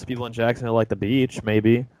guess. I guess people in Jacksonville like the beach,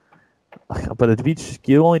 maybe. But at the beach,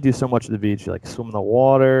 you only do so much at the beach. You swim in the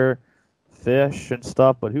water, fish and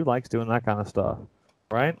stuff, but who likes doing that kind of stuff,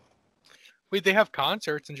 right? Wait, they have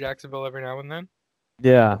concerts in Jacksonville every now and then?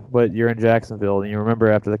 Yeah, but you're in Jacksonville, and you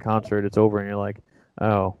remember after the concert it's over, and you're like,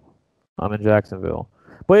 oh, I'm in Jacksonville.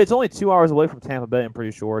 But it's only 2 hours away from Tampa Bay, I'm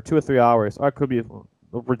pretty sure. 2 or 3 hours. Or it could be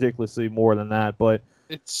ridiculously more than that, but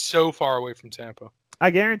It's so far away from Tampa.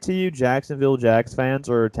 I guarantee you Jacksonville Jags fans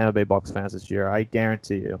or Tampa Bay Bucks fans this year. I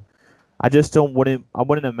guarantee you. I just wouldn't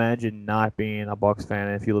imagine not being a Bucks fan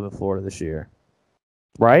if you live in Florida this year.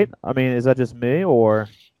 Right? I mean, is that just me or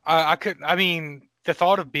I mean, the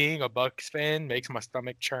thought of being a Bucks fan makes my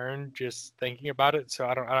stomach churn just thinking about it, so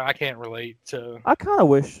I can't relate to I kind of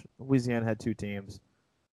wish Louisiana had 2 teams.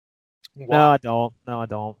 why. No, I don't. No, I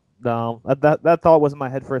don't. No, that thought was in my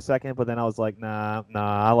head for a second, but then I was like, nah,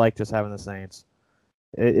 I like just having the Saints.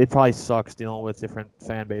 It probably sucks dealing with different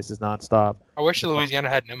fan bases nonstop. I wish Louisiana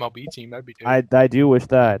had an MLB team. That'd be good. I do wish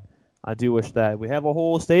that. I do wish that. We have a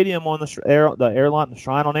whole stadium on the airline, the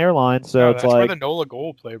Shrine on Airline, so No, it's that's where like the NOLA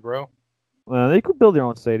Gold play, bro. they could build their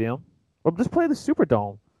own stadium, or just play the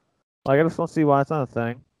Superdome. Like I just don't see why it's not a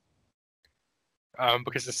thing.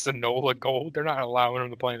 Because it's the NOLA Gold. They're not allowing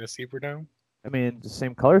them to play in the Superdome. I mean, the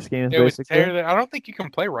same color scheme, It would basically. tear I don't think you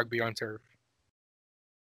can play rugby on turf.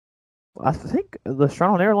 I think the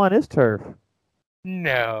Shrine on Airline is turf.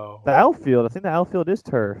 No. The outfield, I think the outfield is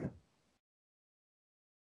turf.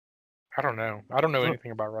 I don't know. I don't know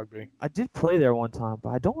anything about rugby. I did play there one time, but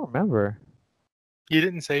I don't remember. You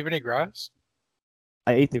didn't save any grass?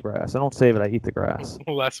 I ate the grass. I don't save it. I eat the grass.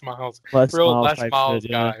 Les Miles. Les Les type Miles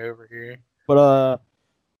shit, guy yeah. over here. But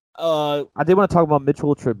I did want to talk about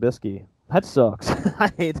Mitchell Trubisky. That sucks.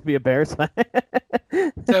 I hate to be a Bears fan.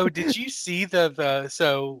 So did you see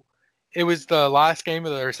so it was the last game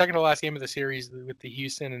or second to last game of the series with the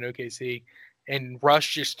Houston and OKC, and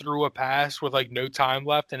Rush just threw a pass with like no time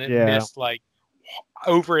left, and it missed like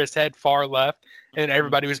over his head far left, and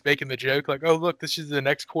everybody was making the joke like, "Oh look, this is the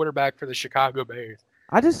next quarterback for the Chicago Bears."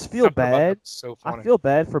 I just feel bad. So funny. I feel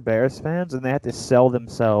bad for Bears fans, and they have to sell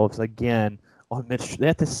themselves again on Mitch. They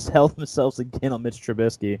have to sell themselves again on Mitch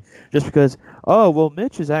Trubisky just because. Oh well,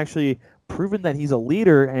 Mitch has actually proven that he's a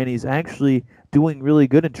leader, and he's actually doing really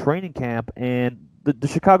good in training camp, and the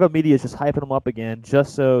Chicago media is just hyping him up again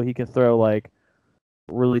just so he can throw like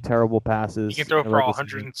really terrible passes. He can throw for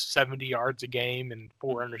 170 yards a game and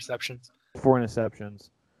 4 interceptions. 4 interceptions.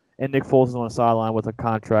 And Nick Foles is on the sideline with a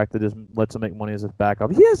contract that just lets him make money as a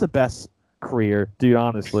backup. He has the best career, dude,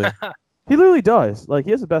 honestly. He literally does. Like,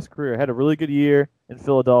 he has the best career. Had a really good year in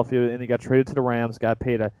Philadelphia, and he got traded to the Rams, got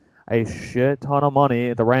paid a shit ton of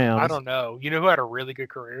money at the Rams. I don't know. You know who had a really good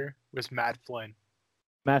career? Was Matt Flynn.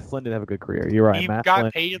 Matt Flynn did have a good career. You're right. He Matt got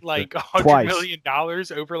Flynn paid like $100 million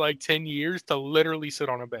over like 10 years to literally sit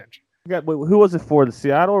on a bench. Wait, who was it for? The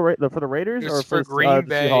Seattle for the Raiders, it was or for Green the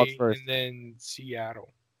Bay Seahawks first? and then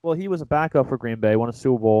Seattle. Well, he was a backup for Green Bay, won a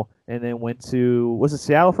Super Bowl, and then went to was it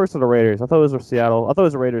Seattle first or the Raiders? I thought it was Seattle. I thought it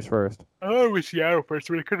was the Raiders first. I thought it was Seattle first,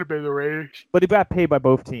 but it could have been the Raiders. But he got paid by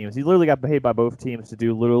both teams. He literally got paid by both teams to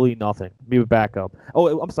do literally nothing. Be a backup.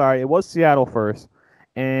 Oh, I'm sorry. It was Seattle first,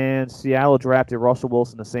 and Seattle drafted Russell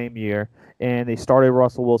Wilson the same year, and they started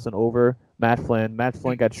Russell Wilson over Matt Flynn. Matt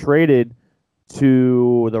Flynn got traded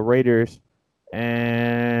to the Raiders,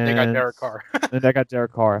 and they got Derek Carr. and they got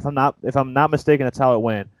Derek Carr. If I'm not mistaken, that's how it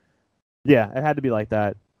went. Yeah, it had to be like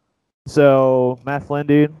that. So Matt Flynn,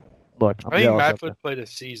 dude, look. I think Matt Flynn played a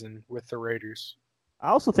season with the Raiders. I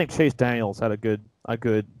also think Chase Daniels had a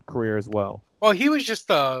good career as well. Well, he was just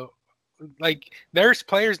like there's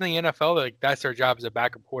players in the NFL that that's their job as a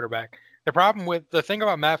backup quarterback. The thing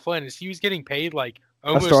about Matt Flynn is he was getting paid like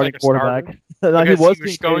almost like a quarterback. Starter. He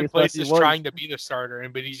was going places trying to be the starter,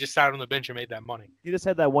 but he just sat on the bench and made that money. He just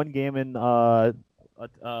had that one game in Lambeau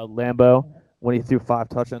when he threw 5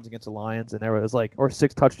 touchdowns against the Lions, and everybody was like, or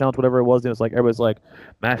 6 touchdowns, whatever it was. And it was like everybody's like,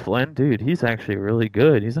 Matt Flynn, dude, he's actually really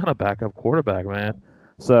good. He's not a backup quarterback, man.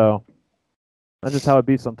 So that's just how it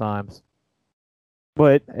be sometimes.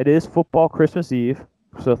 But it is football Christmas Eve,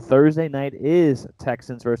 so Thursday night is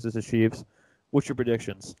Texans versus the Chiefs. What's your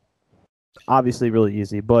predictions? Obviously, really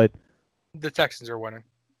easy, but the Texans are winning.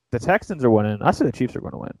 The Texans are winning. I say the Chiefs are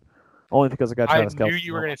going to win. Only because I got Travis Kelce. I knew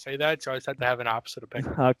you were going to say that, so I just had to have an opposite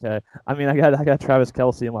opinion. Okay. I mean, I got Travis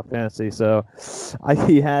Kelce in my fantasy, so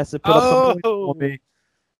he has to put up some points for me.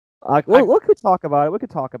 We could talk about it. We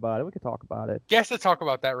could talk about it. Guess to talk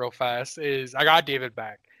about that real fast is I got David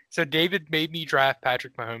back. So David made me draft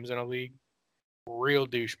Patrick Mahomes in a league. Real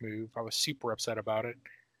douche move. I was super upset about it.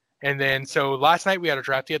 And then, so last night we had a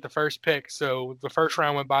draft. He had the first pick. So the first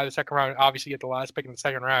round went by. The second round, obviously, you get the last pick in the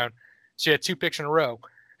second round. So you had 2 picks in a row.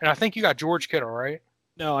 And I think you got George Kittle, right?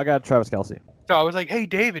 No, I got Travis Kelce. So I was like, hey,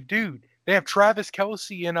 David, dude, They have Travis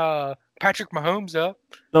Kelce and Patrick Mahomes up.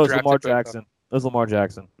 No, it's Lamar Jackson. It was Lamar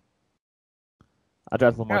Jackson. I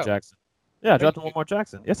drafted Lamar Jackson. Yeah, I drafted Lamar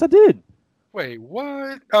Jackson. Yes, I did. Wait,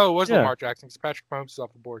 what? Oh, it was Lamar Jackson because Patrick Mahomes is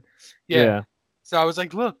off the board. Yeah. So I was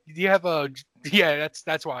like, look, you have a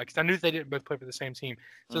that's why, because I knew they didn't both play for the same team.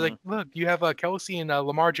 So like, look, you have Kelce and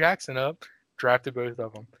Lamar Jackson up. Drafted both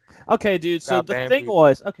of them. Okay, dude. So the thing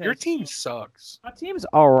was, your team sucks. My team's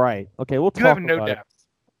all right. Okay, we'll talk about it. You have no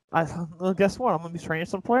depth. Well, guess what? I'm gonna be trading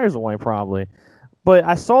some players away probably. But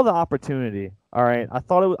I saw the opportunity. All right, I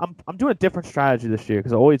thought I'm doing a different strategy this year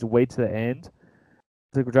because I always wait to the end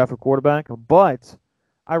to draft a quarterback. But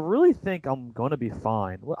I really think I'm gonna be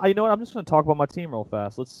fine. Well, you know what? I'm just gonna talk about my team real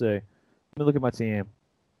fast. Let's see. Let me look at my team.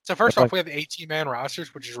 So first off, we have 18-man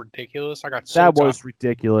rosters, which is ridiculous. That was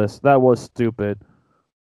ridiculous. That was stupid.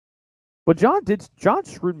 But John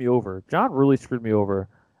screwed me over. John really screwed me over.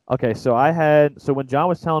 Okay, so when John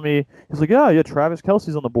was telling me, he's like, yeah, Travis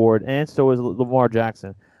Kelce's on the board, and so is Lamar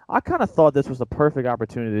Jackson. I kind of thought this was the perfect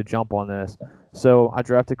opportunity to jump on this. So I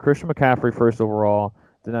drafted Christian McCaffrey first overall.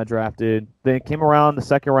 Then it came around, the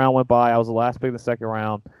second round went by. I was the last pick of the second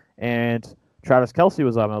round, and Travis Kelce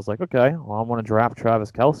was up, and I was like, okay, well, I want to draft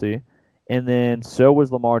Travis Kelce. And then so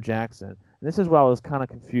was Lamar Jackson. And this is where I was kind of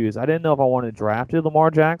confused. I didn't know if I wanted to draft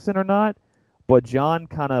Lamar Jackson or not, but John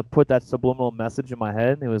kind of put that subliminal message in my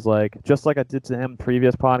head. And it was like, just like I did to him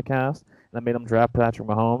previous podcast, and I made him draft Patrick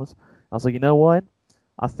Mahomes. I was like, you know what?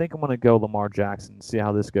 I think I'm going to go Lamar Jackson and see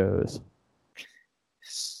how this goes.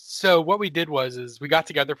 So what we did is we got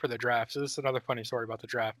together for the draft. So this is another funny story about the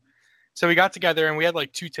draft. So we got together and we had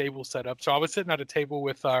like two tables set up. So I was sitting at a table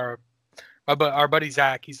with our buddy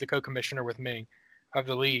Zach. He's the co-commissioner with me of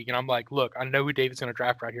the league. And I'm like, look, I know who David's going to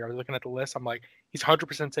draft right here. I was looking at the list. I'm like, he's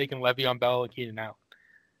 100% taking Le'Veon Bell and Keenan Allen.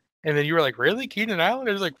 And then you were like, really? Keenan Allen?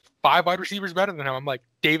 There's like 5 wide receivers better than him. I'm like,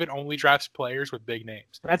 David only drafts players with big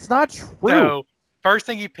names. That's not true. So first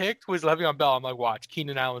thing he picked was Le'Veon Bell. I'm like, watch,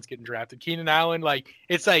 Keenan Allen's getting drafted. Keenan Allen,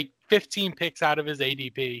 it's like 15 picks out of his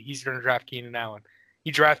ADP. He's going to draft Keenan Allen. He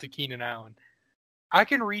drafted Keenan Allen. I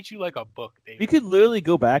can read you like a book, David. You could literally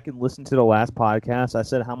go back and listen to the last podcast. I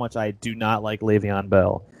said how much I do not like Le'Veon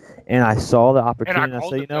Bell. And I saw the opportunity. And I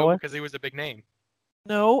said, you know what? Because he was a big name.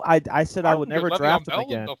 No, I said I would never draft him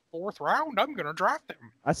again. In the 4th round, I'm going to draft him.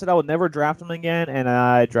 I said I would never draft him again, and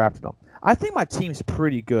I drafted him. I think my team's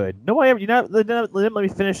pretty good. They didn't let me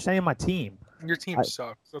finish saying my team. Your team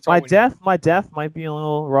sucks. My def might be a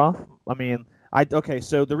little rough. I mean,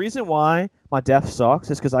 so the reason why my def sucks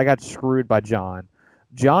is because I got screwed by John.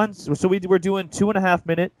 So we were doing 2.5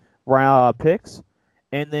 minute picks,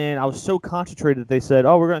 and then I was so concentrated that they said,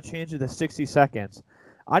 oh, we're going to change it to 60 seconds.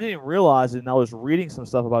 I didn't realize it, and I was reading some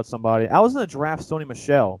stuff about somebody. I was in a draft Sony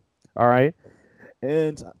Michel, all right?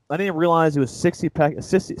 And I didn't realize it was 60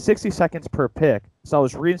 seconds per pick. So I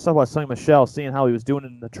was reading stuff about Sony Michel, seeing how he was doing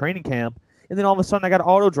in the training camp, and then all of a sudden I got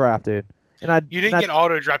auto-drafted. You didn't get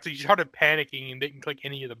auto-drafted. You started panicking and didn't click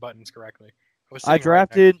any of the buttons correctly. I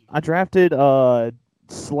drafted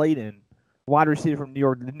Slayton, wide receiver from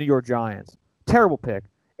the New York Giants. Terrible pick.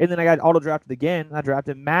 And then I got auto-drafted again. I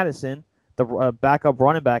drafted Madison, the backup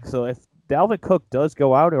running back. So if Dalvin Cook does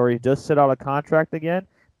go out or he does sit out a contract again,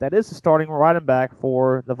 that is the starting running back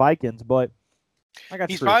for the Vikings. But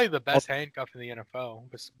he's probably the best handcuff in the NFL,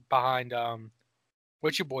 behind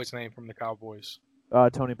what's your boy's name from the Cowboys?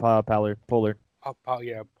 Tony Pollard. Pollard.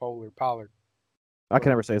 Pollard. I can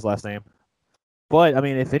never say his last name. But I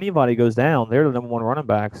mean, if anybody goes down, they're the number 1 running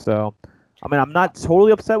back. So, I mean, I'm not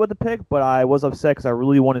totally upset with the pick, but I was upset because I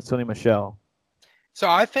really wanted Sony Michel. So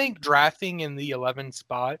I think drafting in the 11th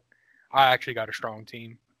spot, I actually got a strong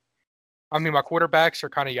team. I mean, my quarterbacks are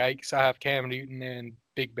kind of yikes. I have Cam Newton and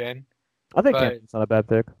Big Ben. I think Cam's not a bad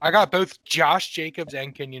pick. I got both Josh Jacobs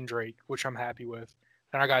and Kenyon Drake, which I'm happy with.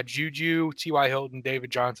 And I got Juju, T.Y. Hilton,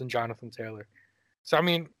 David Johnson, Jonathan Taylor. So, I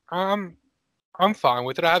mean, I'm fine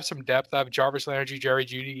with it. I have some depth. I have Jarvis Landry, Jerry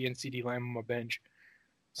Jeudy, and C.D. Lamb on my bench.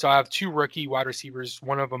 So I have 2 rookie wide receivers.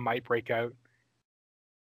 One of them might break out.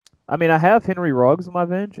 I mean, I have Henry Ruggs on my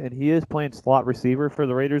bench, and he is playing slot receiver for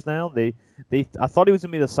the Raiders now. I thought he was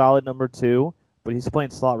going to be the solid number 2, but he's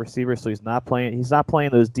playing slot receiver, so he's not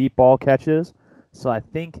playing those deep ball catches. So I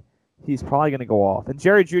think he's probably going to go off. And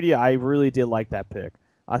Jerry Jeudy, I really did like that pick.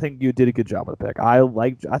 I think you did a good job with the pick. I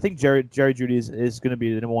think Jerry Jeudy is going to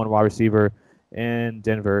be the number 1 wide receiver in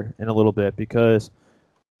Denver in a little bit because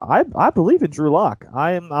I believe in Drew Lock.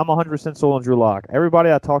 I'm 100% sold on Drew Lock.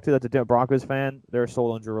 Everybody I talk to that's a Broncos fan, they're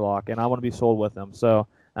sold on Drew Lock, and I want to be sold with them. So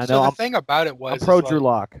I know the thing about it was I'm pro Drew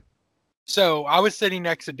Lock. So I was sitting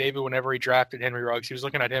next to David whenever he drafted Henry Ruggs. He was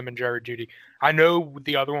looking at him and Jerry Jeudy. I know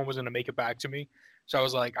the other one was going to make it back to me. So I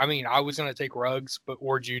was like, I mean, I was gonna take Ruggs,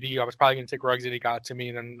 or Judy. I was probably gonna take Ruggs, and he got to me,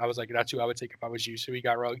 and then I was like, that's who I would take if I was you. So he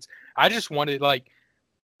got Ruggs. I just wanted like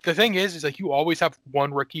the thing is like you always have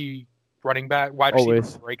one rookie running back, wide receiver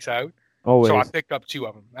who breaks out. So I picked up 2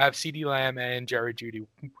 of them. I have CeeDee Lamb and Jerry Jeudy.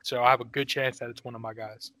 So I have a good chance that it's one of my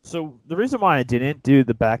guys. So the reason why I didn't do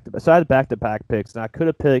the so I had back-to-back picks, and I could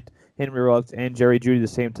have picked Henry Ruggs and Jerry Jeudy at the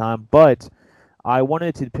same time, but I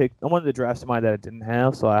wanted to draft somebody that I didn't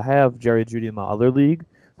have, so I have Jerry Jeudy in my other league.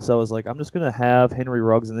 So I was like, I'm just gonna have Henry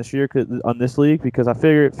Ruggs in this year on this league because I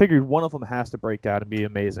figured one of them has to break out and be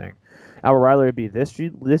amazing. I would rather it be this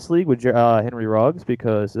league with Henry Ruggs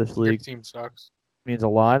because this league Your team sucks. Means a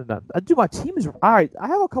lot. My team is all right. I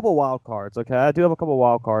have a couple of wild cards. Okay, I do have a couple of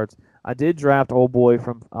wild cards. I did draft old boy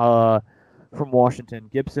from Washington,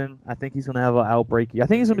 Gibson. I think he's gonna have an outbreak. I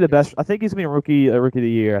think he's gonna be the best. I think he's gonna be a rookie of the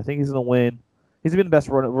year. I think he's gonna win. He's gonna be the best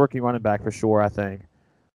rookie running back for sure. I think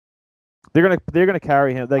they're gonna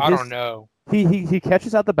carry him. Like I don't know. He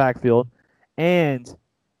catches out the backfield, and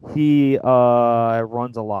he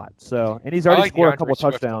runs a lot. So and he's already scored a couple of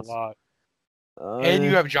touchdowns. And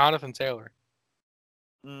you have Jonathan Taylor.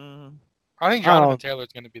 I think Jonathan Taylor is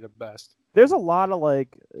going to be the best. There's a lot of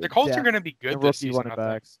the Colts are going to be good this season. Running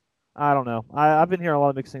backs. I don't know. I've been hearing a lot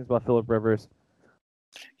of mixed things about Phillip Rivers.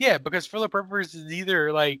 Yeah, because Phillip Rivers is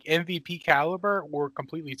either like MVP caliber or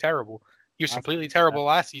completely terrible. He was completely terrible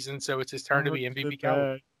last season, so it's his turn to be MVP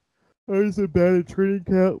caliber. I heard he's in bad in training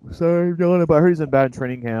camp. Sorry, but I heard he's in bad in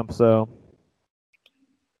training camp. So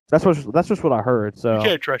that's just what I heard. So you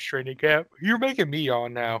can't trust training camp. You're making me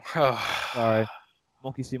yawn now. Sorry.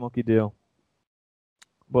 Monkey see, monkey do.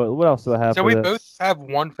 But what else do I have? So we both have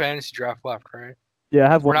one fantasy draft left, right? Yeah, I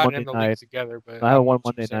have We're one not Monday in the night. league together, but I have one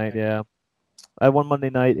Monday night. Yeah, I have one Monday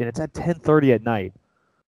night, and it's at 10:30 at night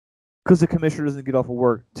because the commissioner doesn't get off of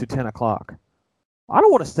work to 10 o'clock. I don't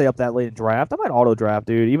want to stay up that late and draft. I might auto draft,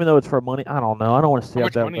 dude. Even though it's for money, I don't know. I don't want to stay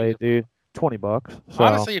up that late, dude. $20. So.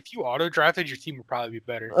 Honestly, if you auto drafted, your team would probably be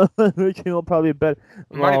better. Your team will probably be better.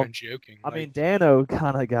 I'm not even joking. I mean, Dano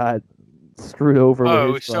kind of got screwed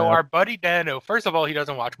over. So our buddy Dano, first of all, he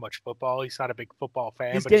doesn't watch much football. He's not a big football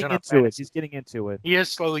fan. He's but getting into it. He's getting into it. He is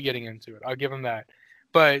slowly getting into it. I'll give him that.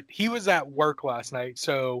 But he was at work last night,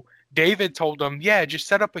 so David told him, yeah, just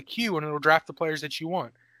set up a queue and it'll draft the players that you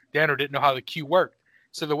want. Dano didn't know how the queue worked.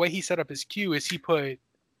 So the way he set up his queue is he put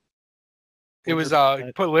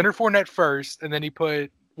Leonard Fournette first, and then he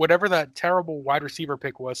put whatever that terrible wide receiver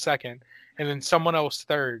pick was second, and then someone else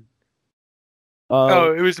third.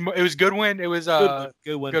 It was Goodwin. It was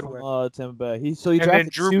Goodwin from Tampa Bay. He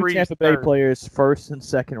drafted two Tampa Bay players first and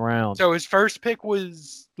second round. So his first pick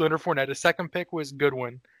was Leonard Fournette. His second pick was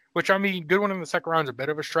Goodwin, which I mean, Goodwin in the second round is a bit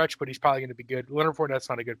of a stretch, but he's probably going to be good. Leonard Fournette's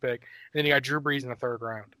not a good pick. And then he got Drew Brees in the third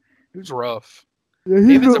round. It was rough. Yeah,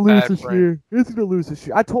 he's going to lose this year. He's going to lose this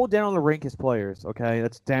year. I told Dano to rank his players, okay?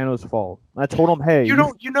 That's Dano's fault. I told him, hey. You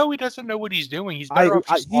know he doesn't know what he's doing. He's better off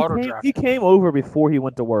just auto-drafting. He came over before he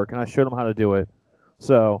went to work, and I showed him how to do it.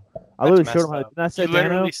 So I literally showed him how to. And I said, you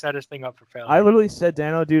literally set his thing up for failure. I literally said,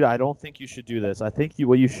 Dano, dude, I don't think you should do this. I think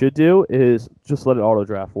what you should do is just let it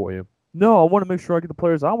auto-draft for you. No, I want to make sure I get the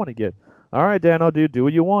players I want to get. All right, Dano, dude, do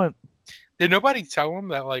what you want. Did nobody tell him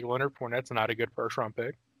that Leonard Fournette's not a good first-round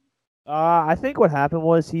pick? I think what happened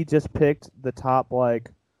was he just picked the top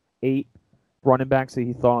 8 running backs that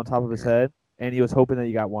he thought on top of his head, and he was hoping that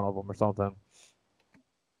he got one of them or something.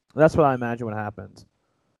 That's what I imagine what happened.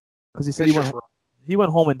 Because he said he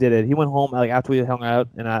went home and did it. He went home after we hung out,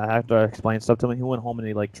 and after I explained stuff to him, he went home and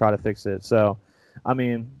he tried to fix it. So, I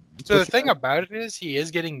mean. So the thing about it is he is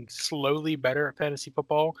getting slowly better at fantasy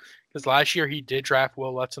football because last year he did draft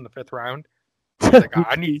Will Lutz in the 5th round.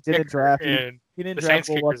 He didn't draft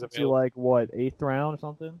Will Lutz until 8th round or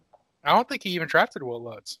something? I don't think he even drafted Will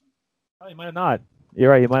Lutz. Oh, he might have not. You're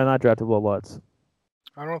right. He might have not drafted Will Lutz.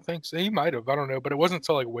 I don't think so. He might have. I don't know. But it wasn't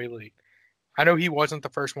until way late. I know he wasn't the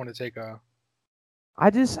first one to take a.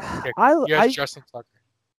 Justin Tucker.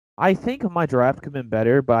 I think my draft could have been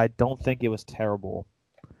better, but I don't think it was terrible.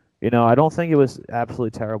 I don't think it was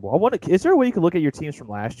absolutely terrible. Is there a way you could look at your teams from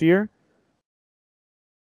last year?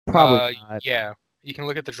 Probably not. Yeah, you can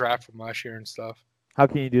look at the draft from last year and stuff. How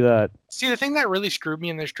can you do that? See, the thing that really screwed me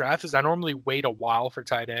in this draft is I normally wait a while for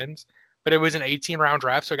tight ends, but it was an 18-round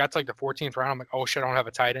draft, so I got to the 14th round. I'm like, oh shit, I don't have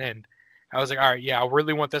a tight end. I was like, all right, yeah, I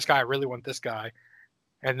really want this guy. I really want this guy.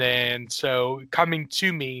 And then, so coming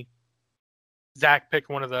to me, Zach picked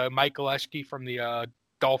one of the Mike Gillespie from the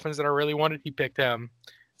Dolphins that I really wanted. He picked him.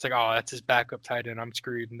 It's like, oh, that's his backup tight end. I'm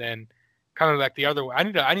screwed. And then coming back the other way, I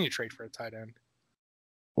need to trade for a tight end.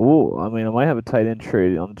 Oh, I mean, I might have a tight end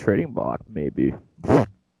trade on the trading block, maybe.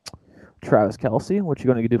 Travis Kelce? What you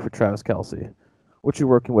going to do for Travis Kelce? What you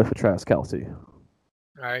working with for Travis Kelce?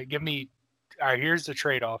 All right, here's the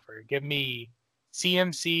trade offer. Give me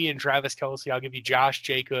CMC and Travis Kelce. I'll give you Josh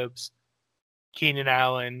Jacobs, Keenan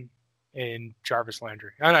Allen, and Jarvis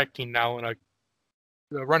Landry. Not Keenan Allen,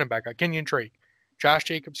 running back, Kenyon Drake. Josh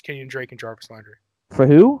Jacobs, Kenyon Drake, and Jarvis Landry. For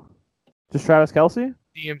who? Just Travis Kelce?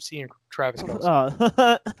 CMC and Travis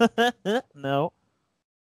Kelce. No. All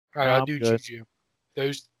right, I'll do Juju.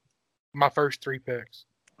 Those my first 3 picks.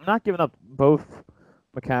 I'm not giving up both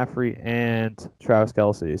McCaffrey and Travis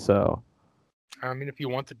Kelce, so. I mean, if you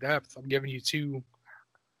want the depth, I'm giving you 2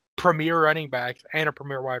 premier running backs and a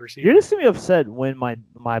premier wide receiver. You're just going to be upset when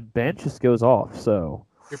my bench just goes off, so.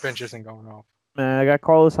 Your bench isn't going off. Man, I got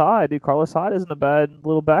Carlos Hyde. Dude, Carlos Hyde isn't a bad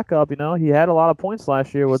little backup, you know? He had a lot of points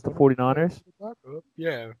last year with the 49ers.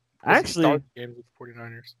 Yeah. Actually, games with the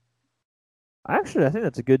 49ers. Actually, I think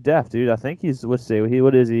that's a good depth, dude. I think he's, what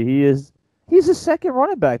is he? He's a second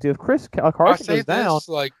running back, dude. If Chris Carson goes down,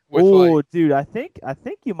 dude, I think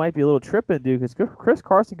you might be a little tripping, dude, because Chris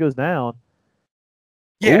Carson goes down.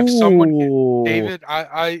 Yeah, if someone, David,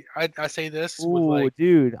 I say this with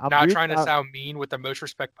dude, not trying to sound mean with the most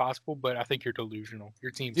respect possible, but I think you're delusional.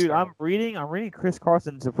 Your team's dude. terrible. I'm reading Chris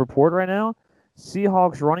Carson's report right now.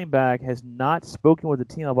 Seahawks running back has not spoken with the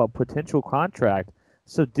team about potential contract.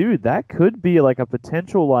 So, dude, that could be like a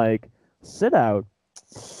potential like sit out.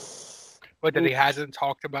 But that he hasn't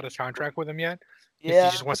talked about his contract with him yet? Yeah,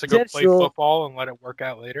 he just wants to go play football and let it work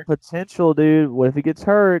out later? Potential, dude. What if he gets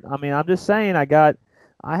hurt? I mean, I'm just saying,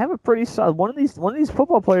 I have a pretty solid one of these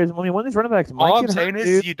football players. I mean, one of these running backs. All I'm saying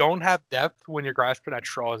is, you don't have depth when you're grasping at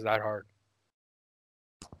straws that hard.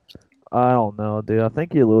 I don't know, dude. I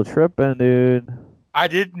think you're a little tripping, dude. I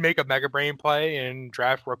did make a mega brain play and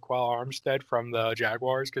draft Raquel Armstead from the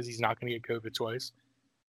Jaguars because he's not going to get COVID twice.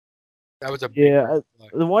 That was a big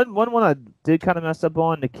the one I did kind of mess up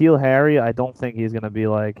on, N'Keal Harry. I don't think he's going to be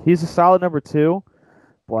like he's a solid number 2,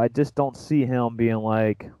 but I just don't see him being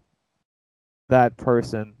like that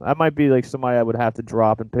person. That might be like somebody I would have to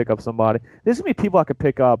drop and pick up somebody. There's going to be people I could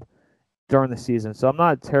pick up during the season, so I'm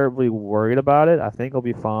not terribly worried about it. I think he'll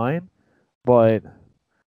be fine. But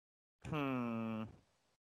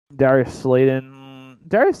Darius Slayton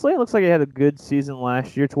looks like he had a good season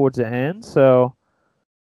last year towards the end, so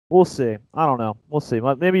we'll see. I don't know. We'll see.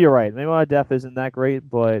 Maybe you're right. Maybe my depth isn't that great,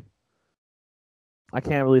 but I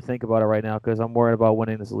can't really think about it right now because I'm worried about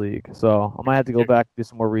winning this league. So I might have to go back and do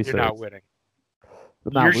some more research. You're not winning.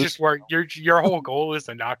 You're just worried. Your whole goal is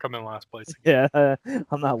to not come in last place again. Yeah,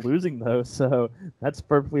 I'm not losing though, so that's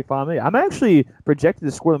perfectly fine with me. I'm actually projected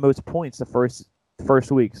to score the most points the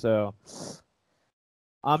first week, so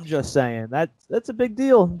I'm just saying that's a big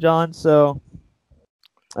deal, John. So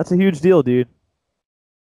that's a huge deal, dude.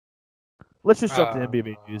 Let's just jump to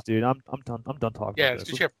NBA news, dude. I'm done. I'm done talking. Yeah, it's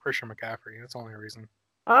because you have Christian McCaffrey. That's the only reason.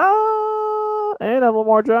 And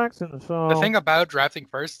Lamar Jackson. So the thing about drafting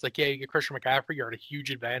first, like, yeah, you get Christian McCaffrey, you're at a huge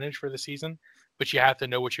advantage for the season, but you have to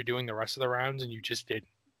know what you're doing the rest of the rounds, and you just didn't.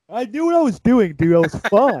 I knew what I was doing, dude. I was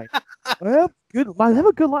fine. I have a good line. I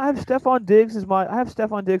have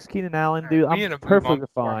Stephon Diggs, Keenan Allen, dude. I'm perfectly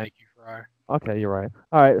fine. Okay, you're right.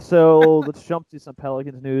 All right, so let's jump to some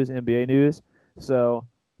Pelicans news, NBA news. So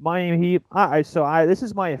Miami Heat. This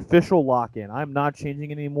is my official lock-in. I'm not changing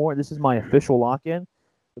it anymore. This is my official lock-in.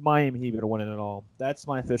 The Miami Heat are winning it all. That's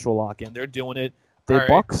my official lock-in. They're doing it. The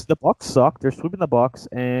Bucks suck. They're sweeping the Bucks,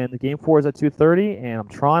 and the game 4 is at 2:30, and I'm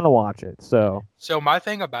trying to watch it. So my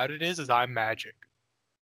thing about it is I'm Magic.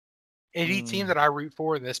 Any team that I root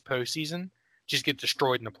for this postseason just get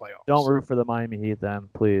destroyed in the playoffs. Don't root for the Miami Heat, then,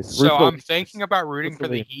 please. So I'm thinking about rooting for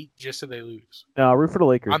the Heat just so they lose. No, root for the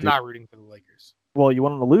Lakers. I'm not rooting for the Lakers. Well, you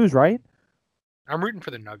want them to lose, right? I'm rooting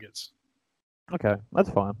for the Nuggets. Okay, that's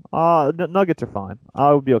fine. Nuggets are fine.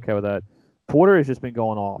 I would be okay with that. Porter has just been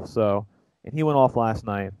going off, and he went off last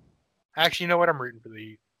night. Actually, you know what? I'm rooting for the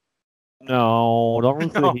Heat. No, don't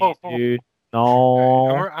root for the Heat, dude.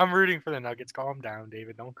 No. I'm rooting for the Nuggets. Calm down,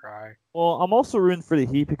 David. Don't cry. Well, I'm also rooting for the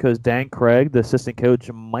Heat because Dan Craig, the assistant coach,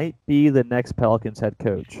 might be the next Pelicans head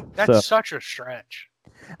coach. That's such a stretch.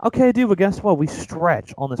 Okay, dude, but guess what? We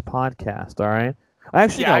stretch on this podcast, all right?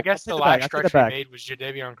 Actually, I guess the last stretch we made was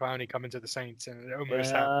Jadeveon Clowney coming to the Saints, and it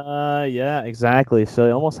almost happened. Yeah, exactly. So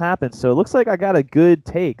it almost happened. So it looks like I got a good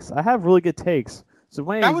takes. I have really good takes. So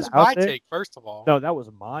that was my take, first of all. No, that was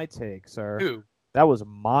my take, sir. Who? That was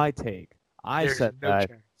my take. I said that.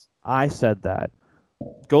 Chance. I said that.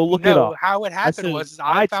 Go look it up. How it happened was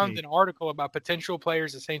I found an article about potential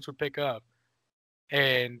players the Saints would pick up,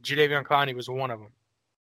 and Jadeveon Clowney was one of them.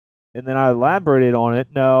 And then I elaborated on it.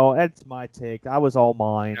 No, that's my take. I was all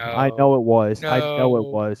mine. No, I know it was. No, I know it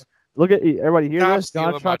was. Look at everybody. Hear Stop this?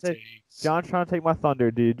 stealing my takes. John's trying to take my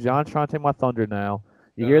thunder, dude. John's trying to take my thunder now.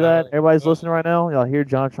 You hear that? Everybody's listening right now. Y'all hear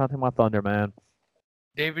John trying to take my thunder, man.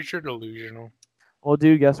 David, you're delusional. Well,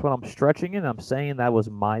 dude, guess what? I'm stretching it. And I'm saying that was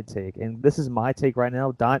my take, and this is my take right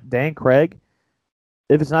now. Dan Craig.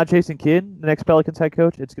 If it's not Jason Kidd, the next Pelicans head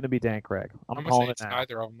coach, it's going to be Dan Craig. I'm calling it now.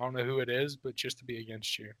 Neither of them. I don't know who it is, but just to be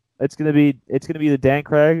against you. It's going to be the Dan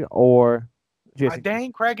Craig or Jason.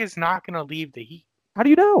 Dan Craig is not going to leave the Heat. How do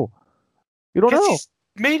you know? You don't know. He's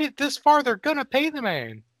made it this far. They're going to pay the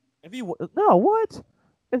man.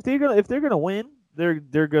 If they're gonna win,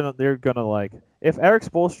 they're gonna like. If Eric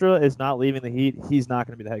Spoelstra is not leaving the Heat, he's not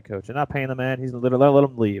gonna be the head coach. They're not paying the man. He's literally let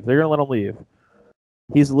him leave. They're gonna let him leave.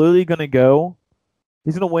 He's literally gonna go.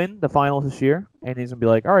 He's gonna win the finals this year, and he's gonna be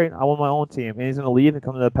like, all right, I want my own team, and he's gonna leave and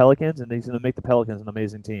come to the Pelicans, and he's gonna make the Pelicans an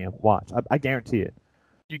amazing team. Watch, I guarantee it.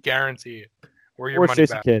 You guarantee it. Or it's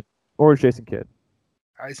Jason Kidd. Or it's Jason Kidd.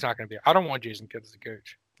 It's not gonna be. I don't want Jason Kidd as a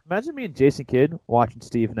coach. Imagine me and Jason Kidd watching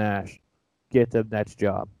Steve Nash get the Nets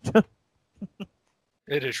job.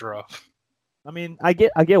 It is rough. I mean, I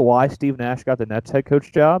get why Steve Nash got the Nets head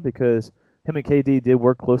coach job because him and KD did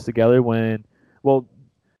work close together when,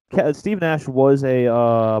 Steve Nash was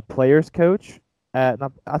a players coach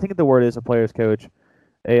I think the word is a players coach,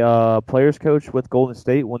 players coach with Golden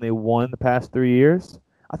State when they won the past 3 years.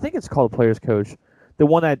 I think it's called players coach, the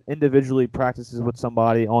one that individually practices with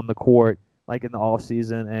somebody on the court, like in the off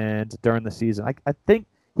season and during the season. I think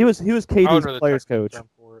he was KD's players coach.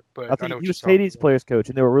 I think he was KD's players coach,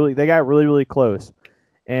 and they got really close.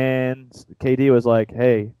 And KD was like,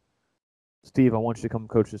 "Hey, Steve, I want you to come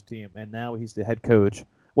coach this team." And now he's the head coach,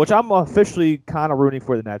 which I'm officially kind of rooting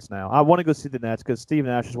for the Nets now. I want to go see the Nets because Steve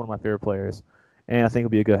Nash is one of my favorite players, and I think he'll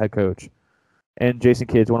be a good head coach. And Jason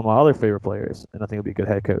Kidd's one of my other favorite players, and I think he'll be a good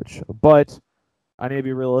head coach. But I need to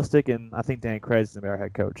be realistic, and I think Dan Craig's going to be our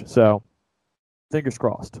head coach. So, fingers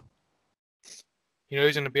crossed. You know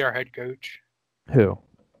who's going to be our head coach? Who?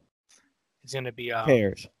 He's going to be...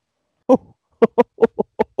 Cares. All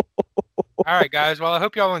right, guys. Well, I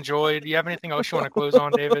hope y'all enjoyed. Do you have anything else you want to close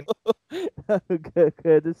on, David?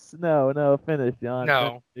 Good. No. Finish, John.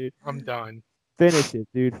 No, finish, I'm done. Finish it,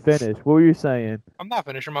 dude. Finish. What were you saying? I'm not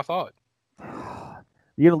finishing my thought.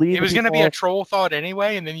 You're gonna leave. It was gonna be a troll thought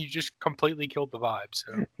anyway, and then you just completely killed the vibe.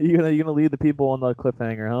 So you're gonna leave the people on the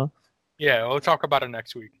cliffhanger, huh? Yeah, we'll talk about it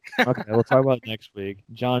next week. Okay, we'll talk about it next week.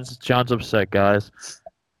 John's upset, guys.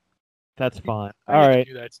 That's fine. All right.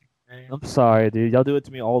 I'm sorry, dude. Y'all do it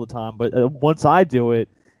to me all the time, but once I do it,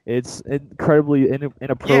 it's incredibly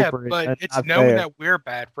inappropriate. Yeah, but it's known that we're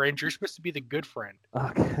bad friends. You're supposed to be the good friend.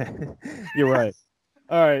 Okay, you're right.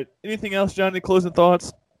 All right. Anything else, John? Any closing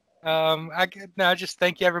thoughts? Just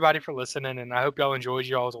thank you everybody for listening, and I hope y'all enjoyed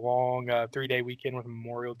y'all's long 3-day weekend with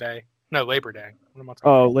Memorial Day. No, Labor Day. What am I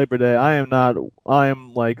talking about? Labor Day. I am not. I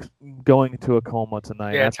am going into a coma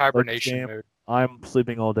tonight. Yeah, it's hibernation mode. I'm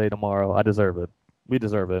sleeping all day tomorrow. I deserve it. We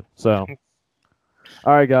deserve it. So,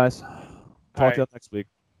 all right, guys. Talk to you next week.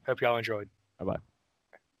 Hope y'all enjoyed. Bye-bye.